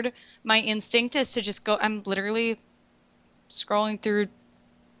bored, my instinct is to just go, I'm literally scrolling through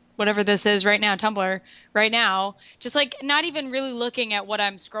whatever this is right now, Tumblr right now, just like not even really looking at what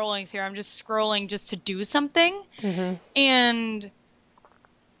I'm scrolling through. I'm just scrolling just to do something. Mm-hmm. And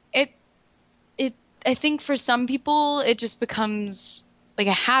I think for some people, it just becomes like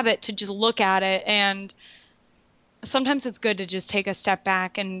a habit to just look at it. And sometimes it's good to just take a step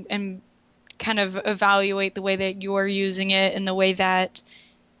back and kind of evaluate the way that you're using it and the way that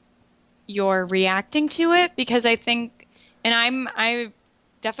you're reacting to it. Because I think, and I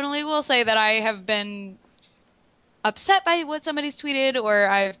definitely will say that I have been upset by what somebody's tweeted, or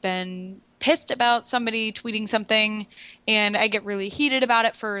I've been pissed about somebody tweeting something, and I get really heated about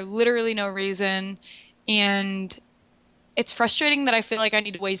it for literally no reason. And it's frustrating that I feel like I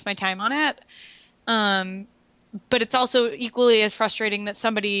need to waste my time on it. But it's also equally as frustrating that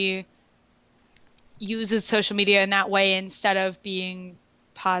somebody uses social media in that way instead of being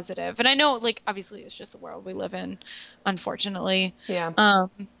positive. And I know, like, obviously it's just the world we live in, unfortunately. Yeah.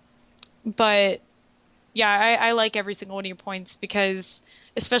 But yeah, I like every single one of your points, because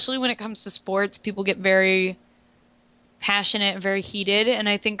especially when it comes to sports, people get very passionate and very heated. And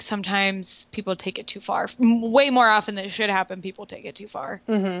I think sometimes people take it too far. Way more often than it should happen, people take it too far.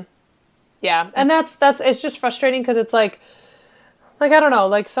 Mm-hmm. Yeah. And that's, it's just frustrating, because it's like, I don't know,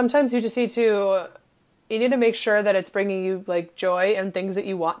 like sometimes you just need to make sure that it's bringing you like joy and things that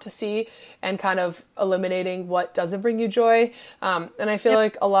you want to see, and kind of eliminating what doesn't bring you joy. And I feel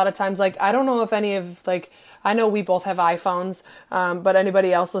like a lot of times, like, I don't know if any of, like, I know we both have iPhones, but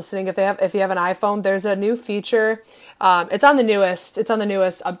anybody else listening, if you have an iPhone, there's a new feature. It's on the newest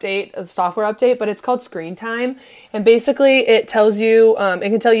update, the software update, but it's called Screen Time. And basically it tells you, it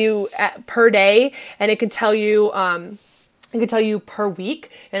can tell you per day, and it can tell you, per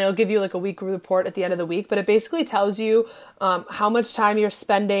week, and it'll give you like a week report at the end of the week. But it basically tells you how much time you're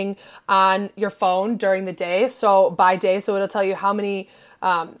spending on your phone during the day. So by day, so it'll tell you how many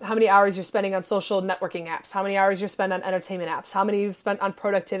hours you're spending on social networking apps, how many hours you're spent on entertainment apps, how many you've spent on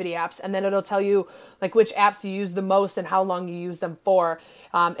productivity apps, and then it'll tell you like which apps you use the most and how long you use them for.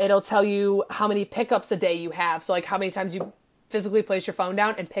 It'll tell you how many pickups a day you have. So like how many times you physically place your phone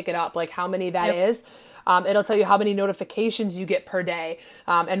down and pick it up, like how many that is. It'll tell you how many notifications you get per day,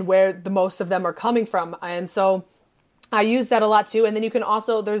 and where the most of them are coming from. And so I use that a lot too. And then you can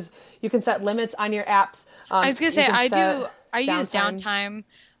also, you can set limits on your apps. I was going to say, I use downtime,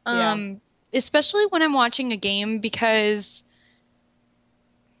 especially when I'm watching a game, because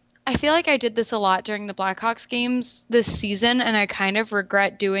I feel like I did this a lot during the Blackhawks games this season, and I kind of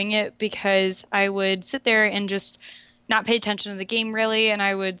regret doing it, because I would sit there and just not pay attention to the game really, and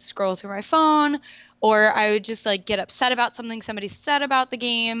I would scroll through my phone, or I would just like get upset about something somebody said about the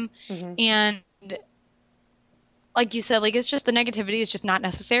game. Mm-hmm. And like you said, like it's just the negativity is just not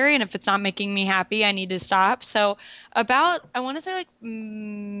necessary, and if it's not making me happy, I need to stop. So about, I want to say like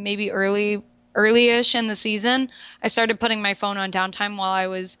maybe early-ish in the season, I started putting my phone on downtime while I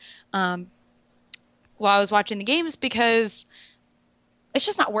was watching the games, because it's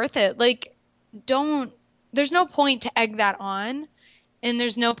just not worth it. Like, there's no point to egg that on, and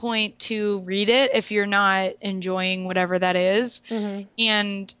there's no point to read it if you're not enjoying whatever that is. Mm-hmm.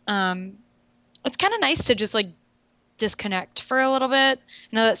 And it's kind of nice to just like disconnect for a little bit.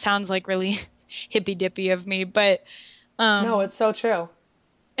 I know that sounds like really hippy dippy of me, but no, it's so true.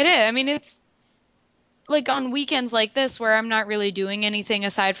 It is. I mean, it's like on weekends like this where I'm not really doing anything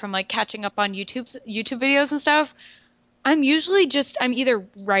aside from like catching up on YouTube videos and stuff. I'm usually I'm either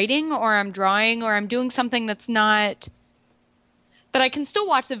writing or I'm drawing or I'm doing something that's not, that I can still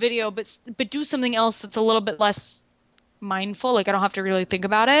watch the video, but do something else that's a little bit less mindful. Like I don't have to really think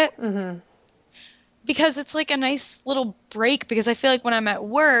about it. Mm-hmm. Because it's like a nice little break, because I feel like when I'm at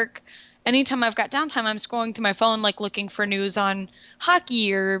work, anytime I've got downtime, I'm scrolling through my phone, like looking for news on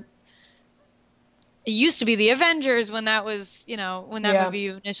hockey, or it used to be the Avengers when that was, when that movie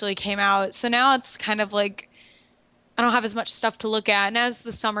initially came out. So now it's kind of like, I don't have as much stuff to look at. And as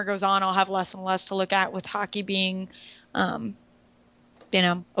the summer goes on, I'll have less and less to look at, with hockey being, over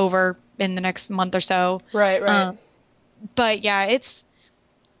in the next month or so. Right. But yeah,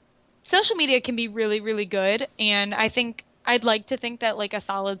 social media can be really, really good. And I'd like to think that like a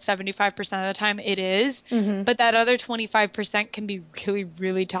solid 75% of the time it is, but that other 25% can be really,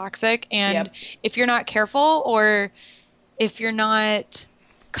 really toxic. And if you're not careful, or if you're not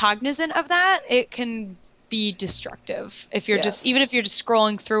cognizant of that, it can be destructive. If you're even if you're just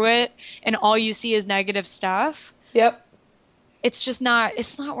scrolling through it and all you see is negative stuff. Yep. It's not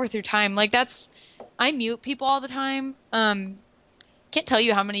worth your time. Like I mute people all the time. Can't tell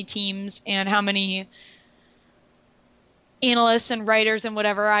you how many teams and how many analysts and writers and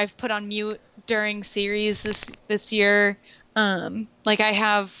whatever I've put on mute during series this year. Like I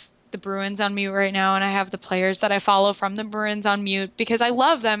have the Bruins on mute right now, and I have the players that I follow from the Bruins on mute, because I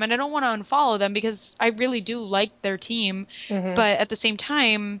love them and I don't want to unfollow them, because I really do like their team. But at the same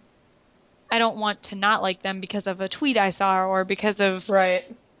time, I don't want to not like them because of a tweet I saw, or because of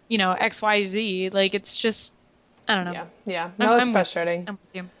XYZ. Like it's just, I don't know. Yeah. No, it's frustrating. I'm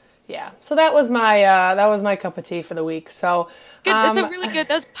with you. Yeah. So that was my cup of tea for the week. So good. That's a really good.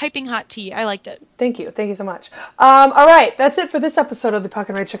 That was piping hot tea. I liked it. Thank you so much. All right, that's it for this episode of the Puck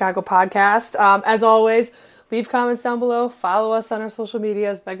and Right Chicago podcast. As always, leave comments down below. Follow us on our social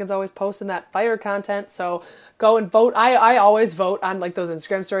medias. Megan's always posting that fire content, so go and vote. I always vote on like those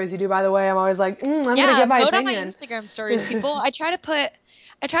Instagram stories you do. By the way, I'm always like, I'm gonna give my opinion. Vote on my Instagram stories, people. I try to put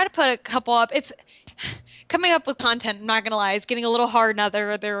a couple up. It's coming up with content, I'm not going to lie, it's getting a little hard now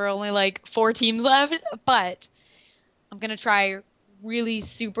that there are only like 4 teams left, but I'm going to try really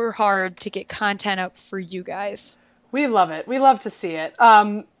super hard to get content up for you guys. We love it. We love to see it.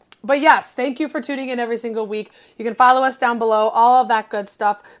 But yes, thank you for tuning in every single week. You can follow us down below, all of that good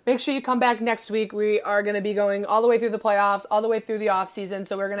stuff. Make sure you come back next week. We are going to be going all the way through the playoffs, all the way through the off season.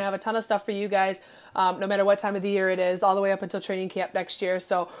 So we're going to have a ton of stuff for you guys, no matter what time of the year it is, all the way up until training camp next year.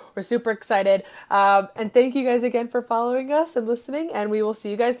 So we're super excited. And thank you guys again for following us and listening. And we will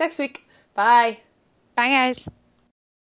see you guys next week. Bye. Bye, guys.